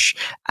afresh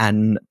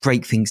and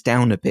break things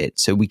down a bit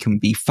so we can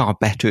be far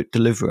better at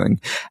delivering.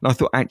 And I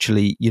thought,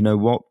 actually, you know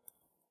what?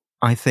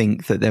 I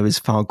think that there is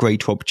far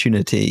greater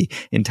opportunity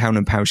in town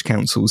and parish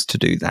councils to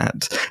do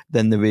that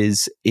than there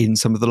is in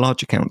some of the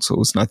larger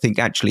councils. And I think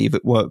actually if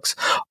it works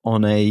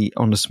on a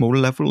smaller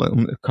level,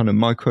 on a kind of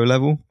micro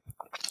level,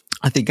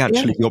 I think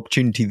actually the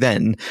opportunity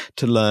then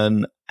to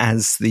learn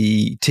as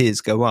the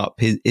tiers go up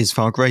is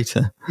far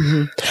greater.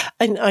 Mm-hmm.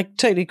 And I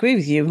totally agree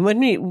with you.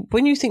 When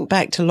you think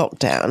back to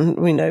lockdown,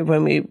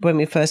 when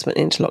we first went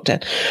into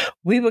lockdown,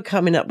 we were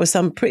coming up with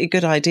some pretty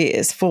good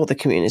ideas for the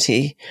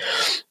community,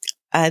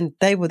 and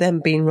they were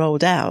then being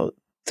rolled out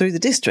through the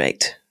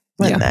district,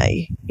 weren't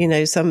they?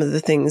 Some of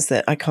the things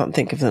that I can't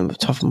think of them off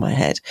the top of my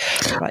head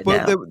right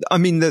now.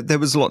 There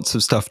was lots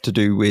of stuff to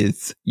do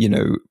with,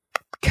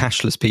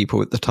 cashless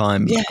people at the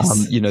time.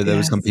 Yes. There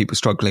were some people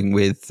struggling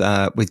with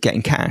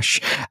getting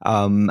cash,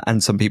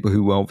 and some people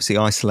who were obviously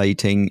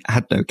isolating,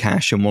 had no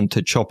cash and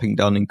wanted shopping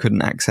done and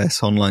couldn't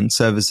access online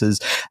services.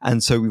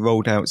 And so we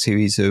rolled out a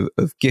series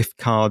of gift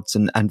cards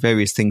and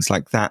various things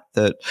like that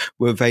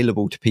were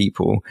available to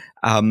people.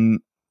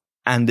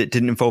 And it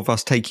didn't involve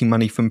us taking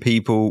money from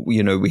people. We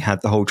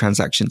had the whole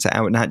transaction set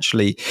out. And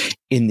actually,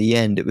 in the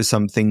end, it was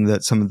something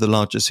that some of the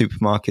larger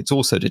supermarkets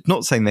also did.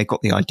 Not saying they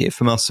got the idea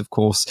from us, of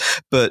course,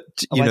 but,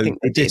 I think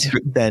they did.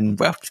 Then,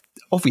 well,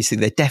 obviously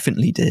they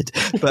definitely did.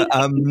 But,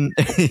 I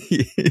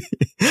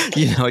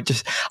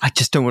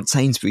just don't want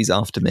Sainsbury's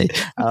after me.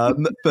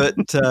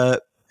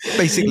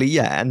 Basically,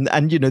 yeah.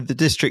 And the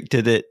district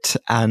did it.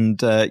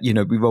 And,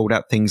 we rolled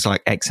out things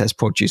like excess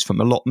produce from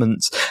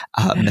allotments,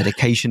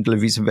 medication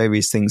deliveries and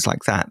various things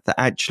like that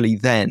actually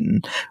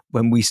then,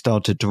 when we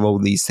started to roll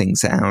these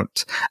things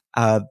out,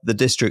 the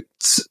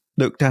districts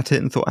looked at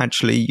it and thought,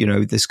 actually,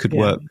 this could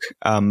work,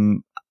 a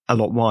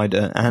lot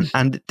wider.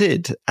 And it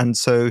did. And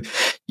so,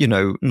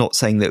 not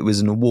saying that it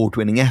was an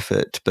award-winning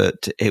effort,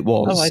 but it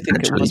was. Oh, I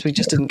think it was. We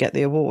just didn't get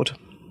the award.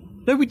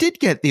 No, we did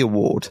get the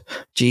award.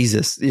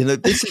 Jesus,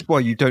 this is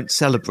why you don't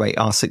celebrate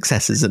our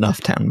successes enough,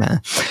 Town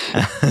Mayor.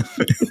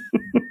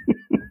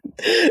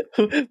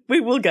 We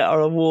will get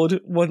our award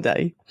one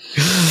day.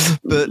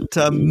 But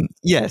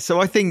so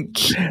I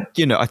think,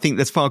 I think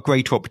there's far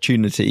greater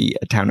opportunity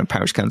at town and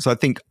parish council. I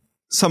think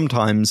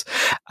sometimes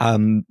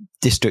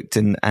districts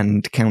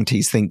and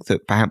counties think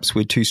that perhaps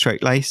we're too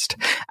straight-laced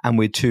and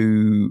we're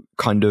too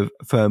kind of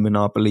firm in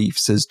our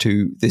beliefs as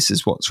to this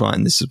is what's right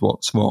and this is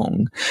what's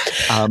wrong.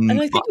 And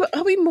I think,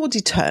 are we more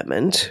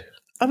determined?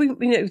 Are we,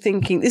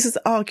 thinking this is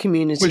our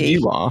community?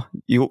 Well,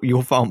 you are.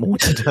 You're far more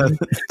determined.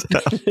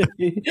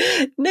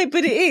 No,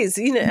 but it is,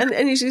 and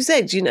as you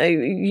said,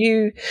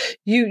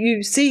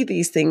 you see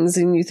these things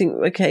and you think,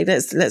 okay,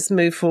 let's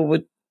move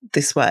forward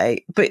this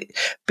way. But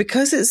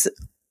because it's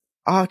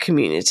our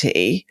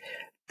community,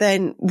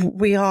 then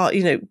we are,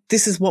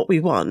 this is what we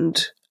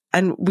want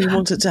and we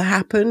want it to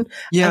happen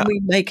and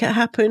we make it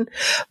happen.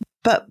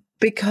 But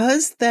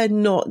because they're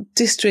not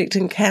district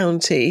and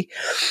county,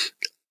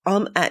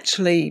 aren't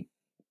actually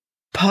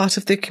part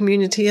of the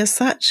community as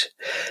such,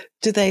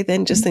 do they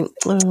then just think,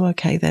 oh,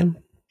 okay then?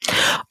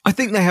 I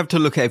think they have to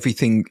look at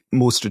everything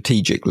more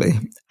strategically.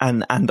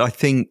 And I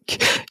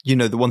think,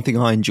 the one thing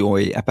I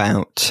enjoy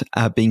about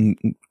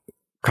being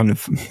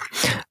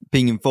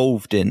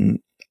involved in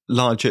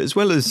larger as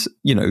well as,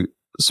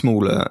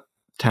 smaller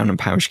town and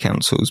parish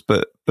councils,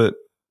 but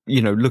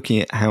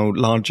looking at how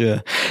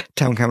larger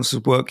town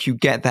councils work, you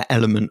get that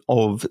element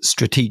of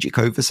strategic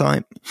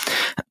oversight,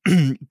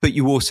 but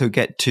you also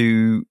get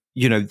to,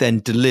 then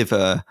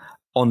deliver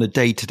on a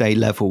day-to-day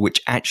level, which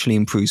actually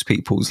improves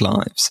people's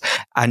lives.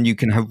 And you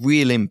can have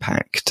real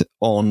impact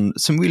on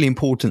some really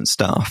important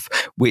stuff,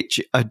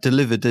 which are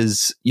delivered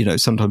as,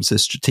 sometimes a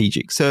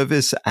strategic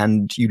service,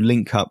 and you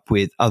link up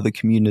with other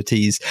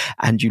communities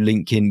and you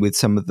link in with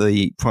some of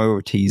the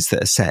priorities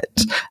that are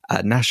set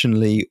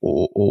nationally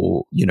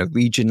or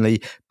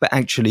regionally, but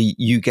actually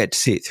you get to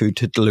see it through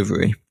to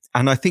delivery.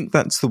 And I think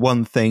that's the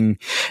one thing,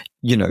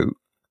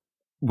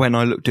 when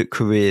I looked at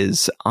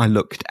careers, I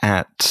looked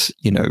at,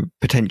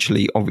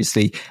 potentially,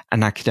 obviously,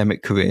 an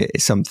academic career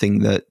is something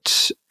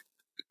that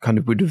kind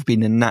of would have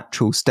been a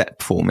natural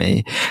step for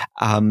me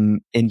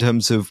in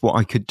terms of what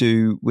I could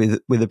do with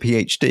a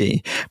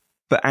PhD.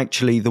 But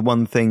actually, the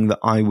one thing that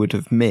I would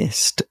have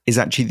missed is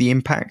actually the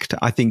impact.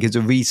 I think as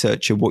a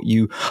researcher, what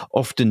you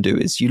often do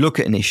is you look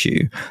at an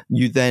issue,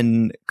 you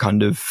then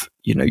kind of,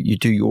 you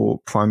do your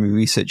primary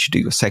research, you do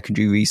your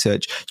secondary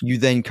research, you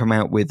then come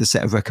out with a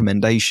set of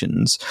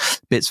recommendations,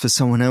 bits for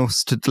someone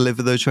else to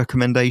deliver those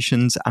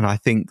recommendations. And I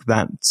think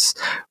that's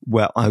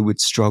where I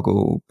would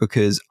struggle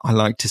because I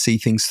like to see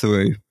things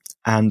through.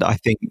 And I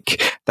think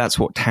that's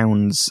what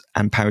towns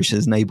and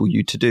parishes enable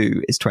you to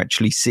do, is to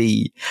actually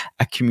see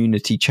a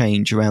community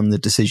change around the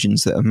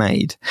decisions that are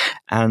made.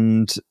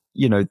 And,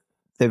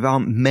 there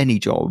aren't many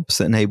jobs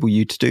that enable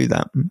you to do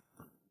that.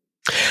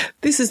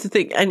 This is the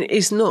thing. And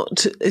it's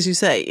not, as you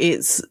say,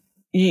 it's,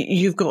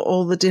 you've got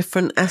all the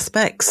different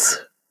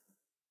aspects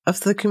of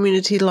the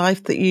community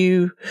life that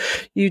you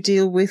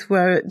deal with,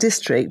 where at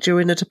district, you're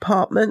in a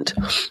department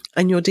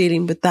and you're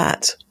dealing with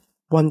that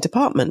one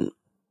department.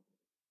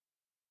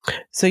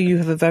 So you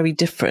have a very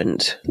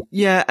different...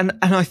 Yeah, and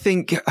I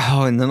think,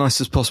 in the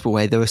nicest possible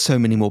way, there are so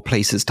many more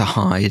places to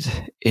hide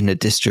in a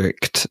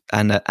district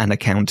and a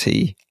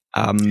county.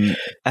 And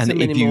so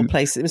many more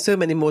places, so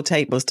many more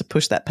tables to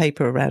push that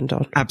paper around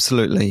on.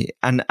 Absolutely.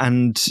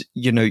 And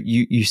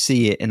you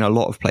see it in a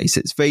lot of places.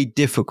 It's very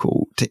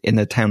difficult in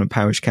a town and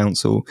parish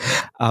council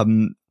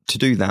to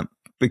do that,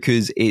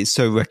 because it's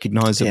so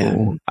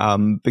recognizable,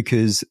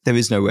 because there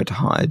is nowhere to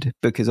hide,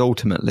 because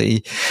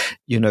ultimately,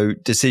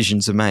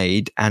 decisions are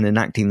made, and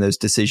enacting those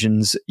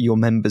decisions, your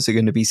members are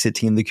going to be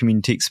sitting in the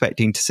community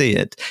expecting to see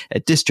it.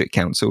 At district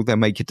council, they'll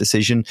make a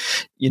decision,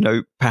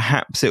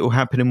 perhaps it will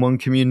happen in one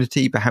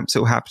community, perhaps it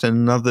will happen in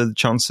another. The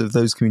chance of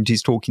those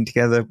communities talking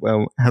together,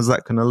 well, how's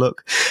that going to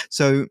look?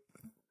 So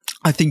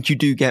I think you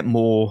do get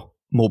more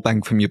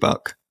bang from your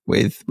buck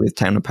with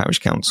town and parish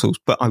councils.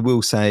 But I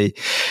will say,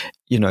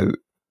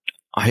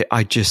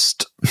 I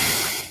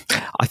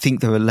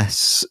think there are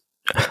less.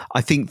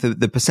 I think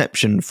the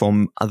perception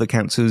from other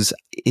councils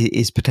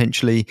is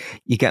potentially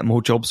you get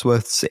more jobs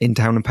worths in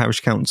town and parish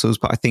councils.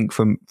 But I think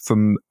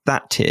from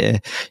that tier,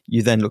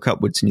 you then look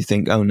upwards and you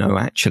think, oh no,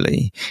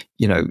 actually,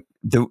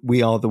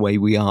 we are the way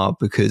we are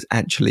because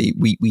actually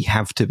we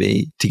have to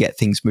be to get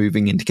things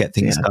moving and to get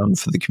things done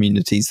for the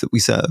communities that we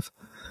serve.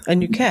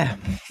 And you care.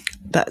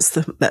 That's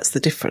the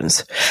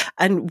difference.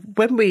 And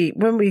when we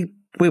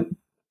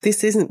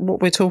this isn't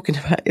what we're talking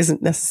about,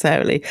 isn't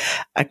necessarily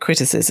a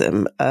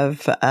criticism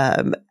of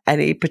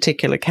any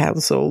particular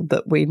council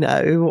that we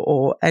know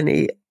or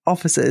any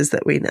officers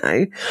that we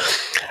know.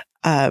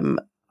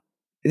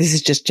 This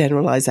is just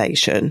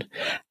generalisation.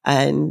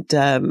 And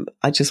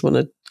I just want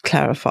to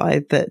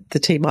clarify that the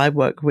team I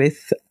worked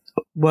with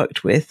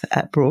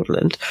at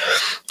Broadland,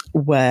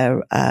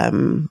 where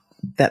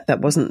there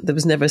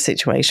was never a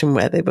situation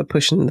where they were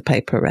pushing the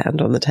paper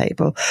around on the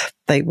table.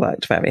 They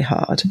worked very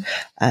hard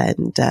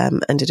and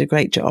did a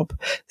great job.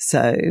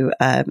 So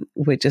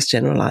we're just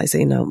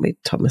generalising, aren't we,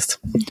 Thomas?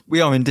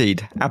 We are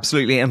indeed,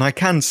 absolutely. And I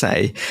can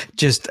say,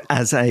 just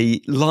as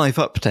a live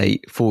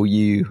update for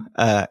you,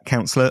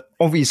 Councillor,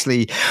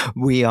 obviously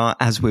we are,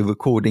 as we're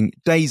recording,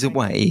 days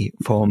away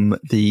from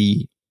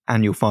the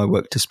annual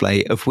firework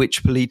display, of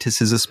which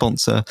Politis is a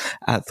sponsor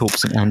at Thorpe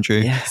St Andrew.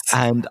 Yes.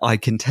 And I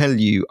can tell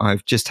you,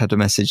 I've just had a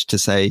message to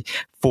say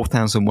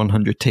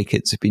 4,100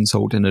 tickets have been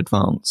sold in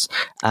advance.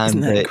 And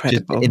isn't that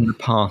incredible? In the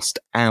past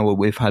hour,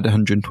 we've had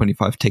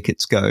 125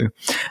 tickets go.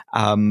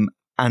 And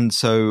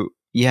so,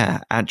 yeah,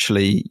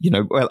 actually,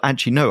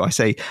 I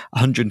say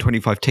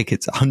 125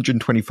 tickets,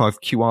 125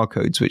 QR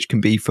codes, which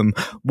can be from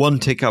one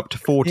tick up to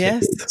 4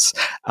 tickets.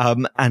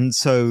 And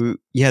so,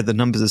 yeah, the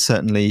numbers are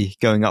certainly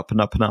going up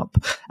and up and up.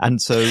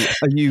 And so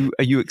are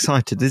you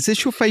excited? Is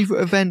this your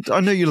favourite event?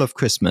 I know you love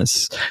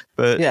Christmas,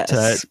 but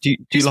yes. Do you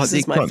like the This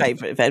is my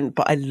favourite event,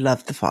 but I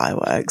love the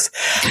fireworks.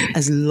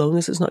 As long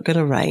as it's not going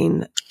to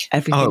rain,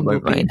 everything will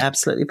be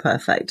absolutely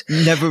perfect.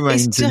 Never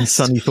rains in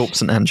sunny Thorpe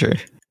St Andrew.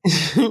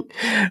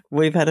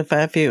 We've had a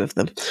fair few of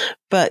them,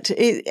 but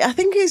I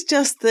think it's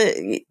just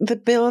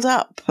the build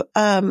up,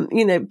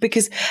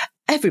 because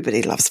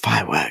everybody loves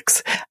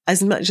fireworks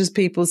as much as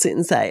people sit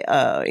and say,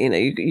 oh,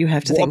 you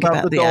have to think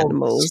about the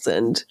animals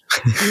and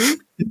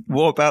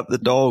what about the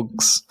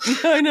dogs?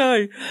 I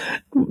know.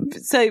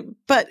 So,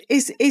 but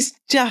it's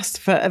just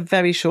for a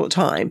very short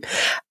time.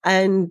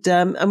 And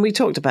we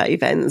talked about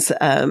events,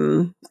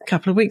 a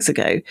couple of weeks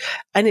ago,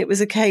 and it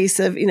was a case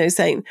of,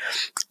 saying,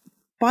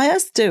 by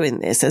us doing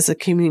this as a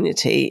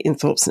community in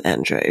Thorpe St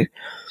Andrew,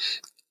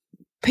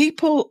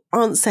 people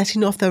aren't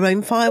setting off their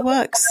own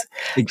fireworks.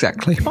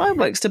 Exactly.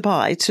 Fireworks to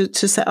buy to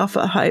set off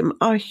at home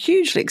are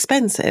hugely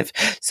expensive.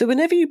 So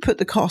whenever you put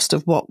the cost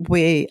of what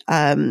we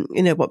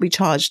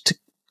charge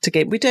to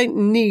get, we don't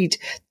need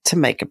to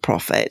make a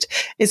profit.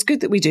 It's good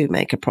that we do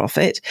make a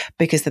profit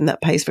because then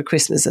that pays for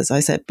Christmas, as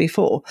I said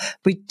before.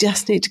 We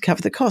just need to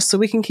cover the cost so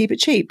we can keep it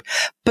cheap.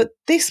 But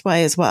this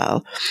way as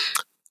well,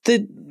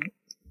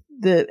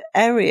 the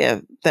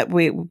area that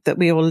we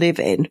all live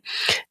in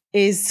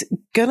is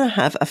going to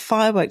have a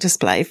firework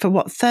display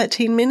for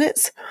 13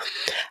 minutes?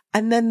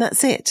 And then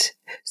that's it.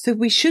 So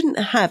we shouldn't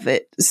have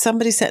it.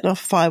 Somebody setting off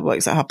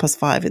fireworks at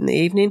 5:30 in the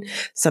evening,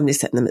 somebody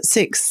setting them at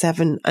 6,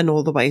 7 and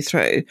all the way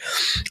through.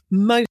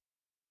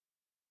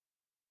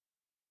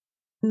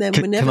 And then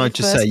whenever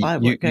the first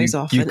firework goes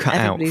off and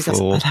everybody's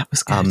like, oh, that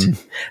was good.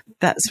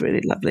 That's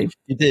really lovely.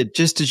 You did,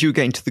 just as you were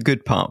getting to the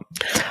good part.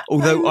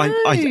 Although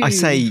I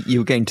say you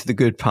were getting to the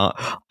good part,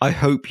 I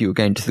hope you were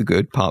getting to the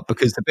good part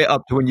because the bit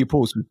up to when you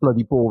paused was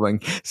bloody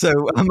boring. So,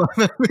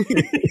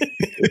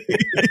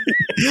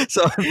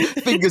 so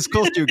fingers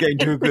crossed you were getting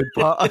to a good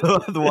part.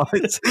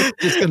 Otherwise,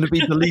 just going to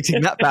be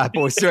deleting that bad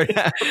boy straight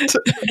out.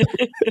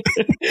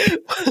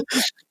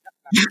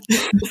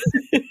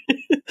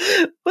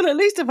 Well, at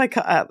least if I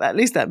cut out, at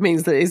least that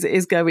means that it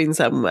is going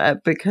somewhere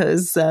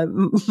because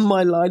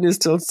my line is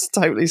still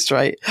totally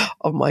straight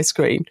on my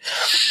screen.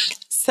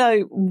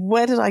 So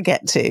where did I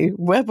get to?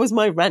 Where was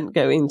my rant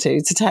going to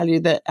tell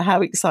you that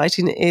how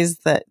exciting it is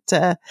that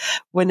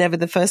whenever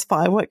the first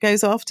firework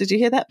goes off? Did you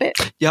hear that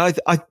bit? Yeah,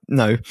 I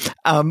no,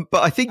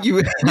 but I think you.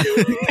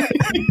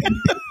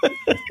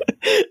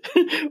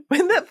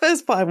 When that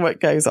first firework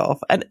goes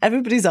off and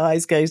everybody's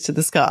eyes goes to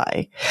the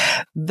sky,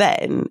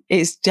 then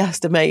it's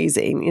just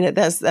amazing. You know,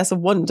 that's a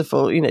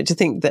wonderful. You know, to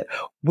think that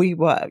we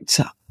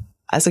worked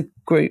as a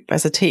group,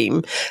 as a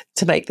team,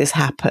 to make this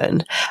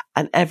happen,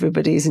 and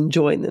everybody's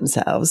enjoying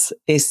themselves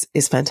is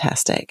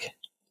fantastic.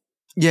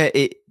 Yeah,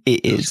 it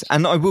is,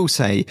 and I will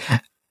say,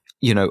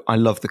 you know, I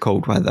love the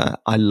cold weather.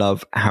 I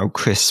love how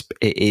crisp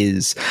it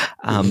is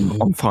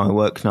on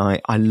firework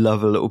night. I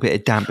love a little bit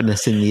of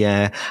dampness in the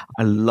air.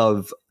 I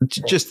love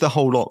just the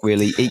whole lot,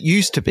 really. It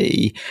used to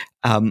be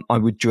I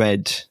would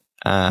dread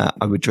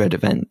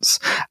events,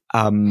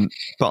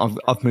 but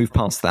I've moved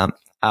past that.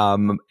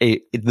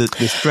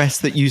 The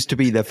stress that used to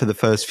be there for the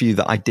first few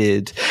that I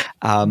did,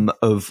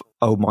 of,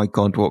 oh my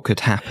God, what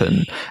could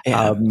happen,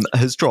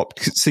 has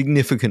dropped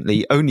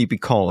significantly, only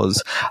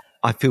because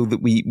I feel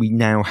that we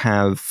now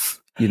have,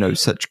 you know,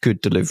 such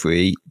good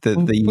delivery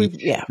that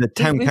the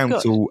town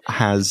council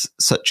has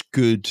such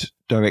good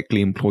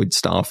directly employed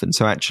staff. And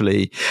so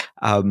actually,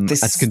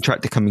 as a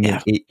contractor coming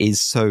in, it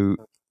is so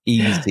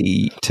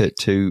easy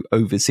to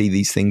oversee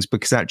these things,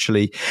 because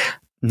actually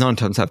 9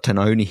 times out of 10,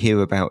 I only hear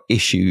about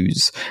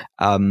issues,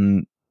 I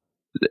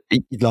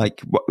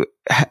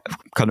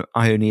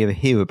only ever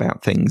hear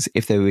about things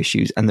if there are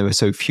issues, and there are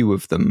so few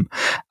of them,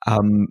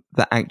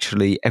 that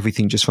actually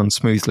everything just runs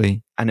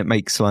smoothly, and it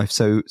makes life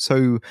so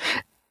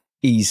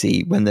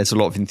easy when there's a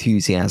lot of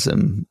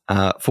enthusiasm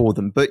for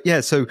them. But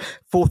yeah, so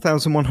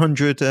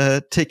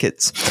 4,100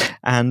 tickets,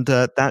 and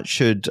that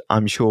should,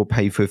 I'm sure,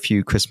 pay for a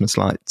few Christmas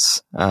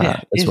lights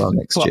as well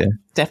next year.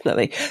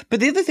 Definitely. But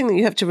the other thing that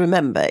you have to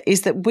remember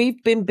is that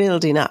we've been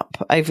building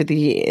up over the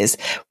years.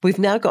 We've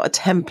now got a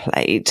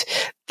template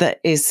that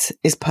is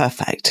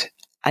perfect.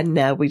 And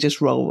now we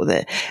just roll with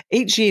it.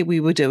 Each year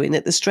we were doing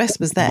it. The stress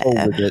was there.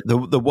 Roll with it.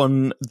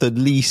 The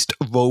least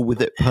roll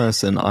with it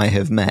person I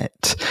have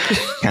met,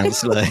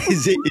 Councillor,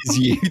 is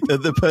you.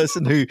 The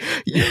person who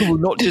you will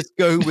not just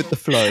go with the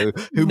flow,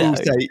 who will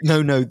say,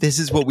 no, this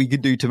is what we can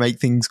do to make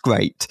things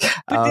great.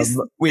 But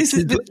this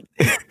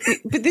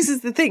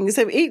is the thing.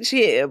 So each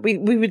year we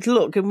would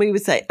look and we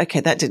would say,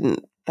 okay, that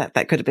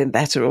could have been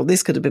better, or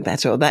this could have been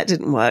better, or that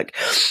didn't work.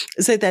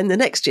 So then the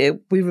next year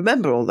we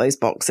remember all those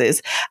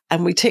boxes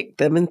and we tick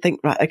them and think,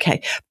 right,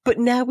 okay, but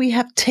now we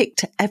have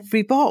ticked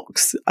every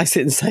box. I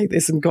sit and say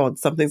this and God,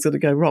 something's going to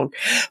go wrong.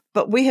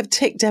 But we have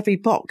ticked every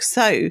box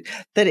so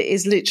that it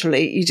is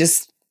literally, you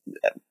just,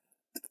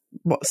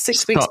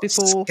 6 weeks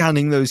before,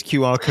 scanning those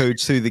QR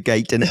codes through the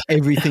gate, and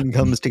everything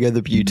comes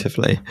together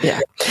beautifully.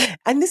 Yeah.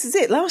 And this is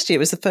it. Last year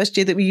was the first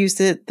year that we used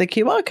the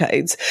QR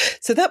codes.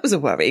 So that was a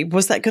worry.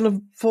 Was that going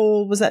to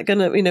fall? Was that going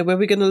to, were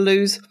we going to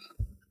lose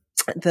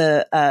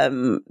the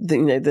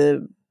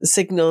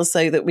signal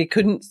so that we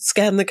couldn't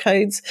scan the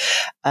codes?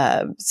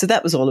 So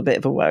that was all a bit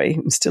of a worry.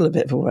 Still a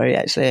bit of a worry,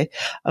 actually.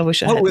 I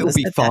wish I hadn't it'll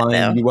be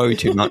fine. You worry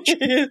too much.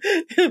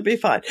 It'll be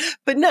fine.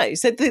 But no,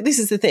 so this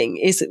is the thing,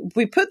 is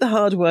we put the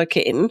hard work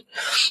in,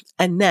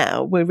 and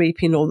now we're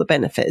reaping all the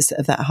benefits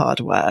of that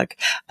hard work,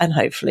 and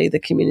hopefully the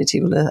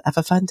community will have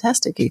a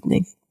fantastic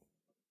evening.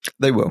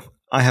 They will.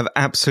 I have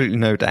absolutely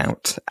no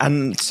doubt.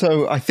 And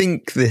so I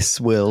think this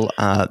will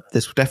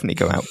definitely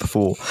go out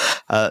before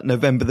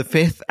November the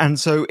 5th. And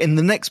so in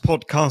the next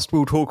podcast,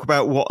 we'll talk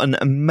about what an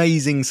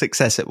amazing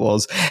success it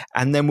was.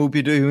 And then we'll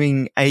be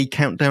doing a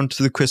countdown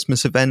to the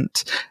Christmas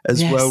event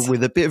as well,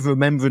 with a bit of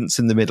remembrance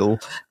in the middle.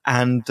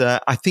 And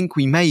I think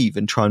we may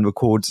even try and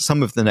record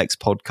some of the next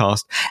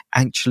podcast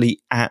actually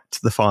at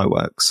the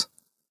fireworks.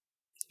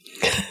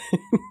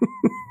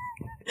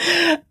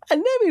 And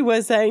then we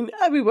were saying,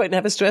 we won't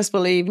have a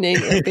stressful evening.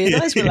 It'll be a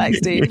nice,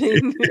 relaxed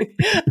evening.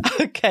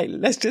 Okay,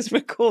 let's just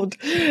record.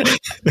 It'll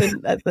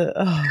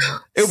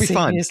be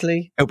fine.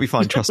 It'll be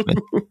fine. Trust me.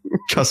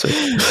 Trust me.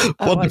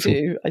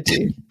 Wonderful. I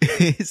do.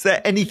 Is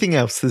there anything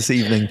else this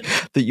evening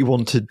that you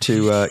wanted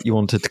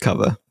to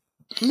cover?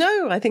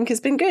 No, I think it's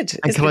been good.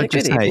 And can I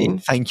just say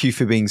thank you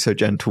for being so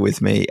gentle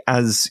with me.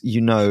 As you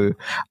know,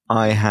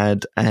 I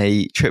had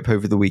a trip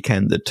over the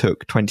weekend that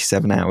took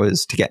 27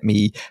 hours to get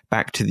me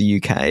back to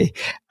the UK.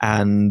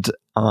 And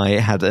I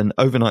had an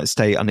overnight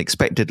stay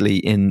unexpectedly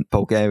in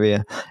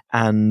Bulgaria.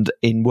 And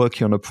in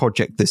working on a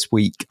project this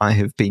week, I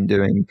have been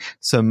doing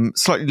some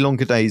slightly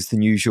longer days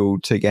than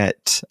usual to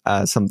get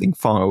something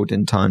filed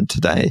in time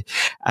today.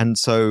 And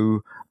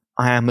so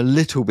I am a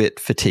little bit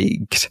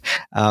fatigued,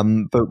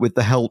 but with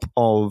the help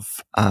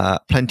of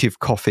plenty of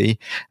coffee,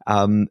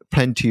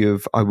 plenty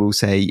of, I will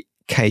say,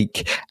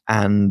 cake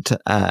and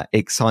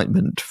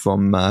excitement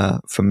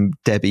from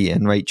Debbie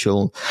and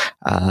Rachel,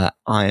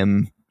 I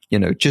am,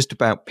 just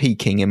about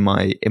peaking in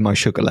my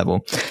sugar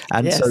level.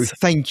 And so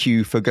thank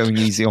you for going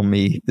easy on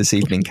me this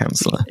evening,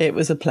 Councillor. It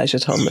was a pleasure,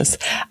 Thomas.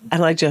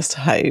 And I just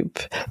hope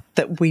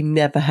that we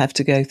never have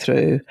to go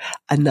through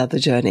another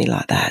journey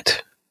like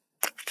that.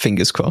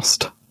 Fingers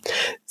crossed.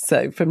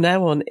 So from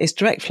now on, it's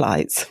direct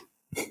flights.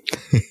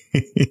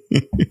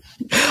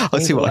 I'll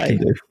see what I can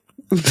do.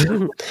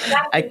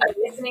 Thank you for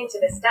listening to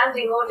the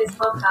Standing Orders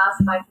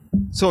podcast by...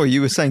 Sorry,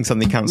 you were saying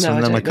something, Councillor,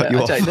 and then I cut you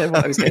off. I don't know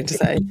what I was going to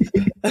say.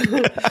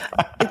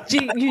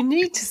 You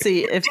need to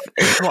see if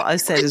what I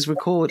said is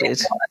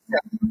recorded.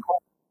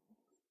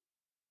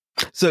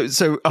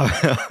 So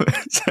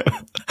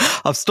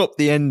I've stopped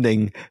the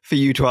ending for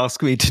you to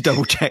ask me to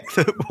double check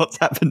that what's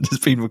happened has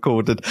been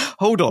recorded.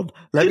 Hold on.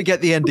 Let me get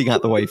the ending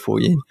out the way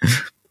for you.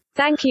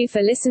 Thank you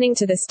for listening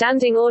to the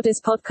Standing Orders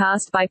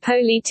podcast by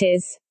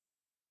Politis.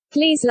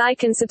 Please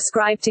like and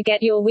subscribe to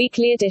get your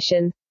weekly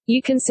edition.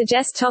 You can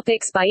suggest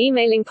topics by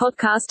emailing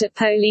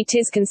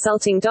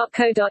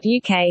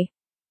podcast@politisconsulting.co.uk.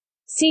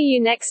 See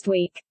you next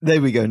week.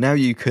 There we go. Now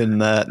you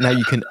can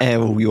air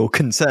all your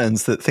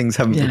concerns that things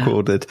haven't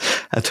recorded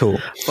at all.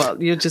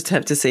 Well, you'll just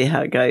have to see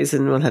how it goes,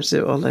 and we'll have to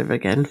do it all over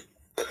again.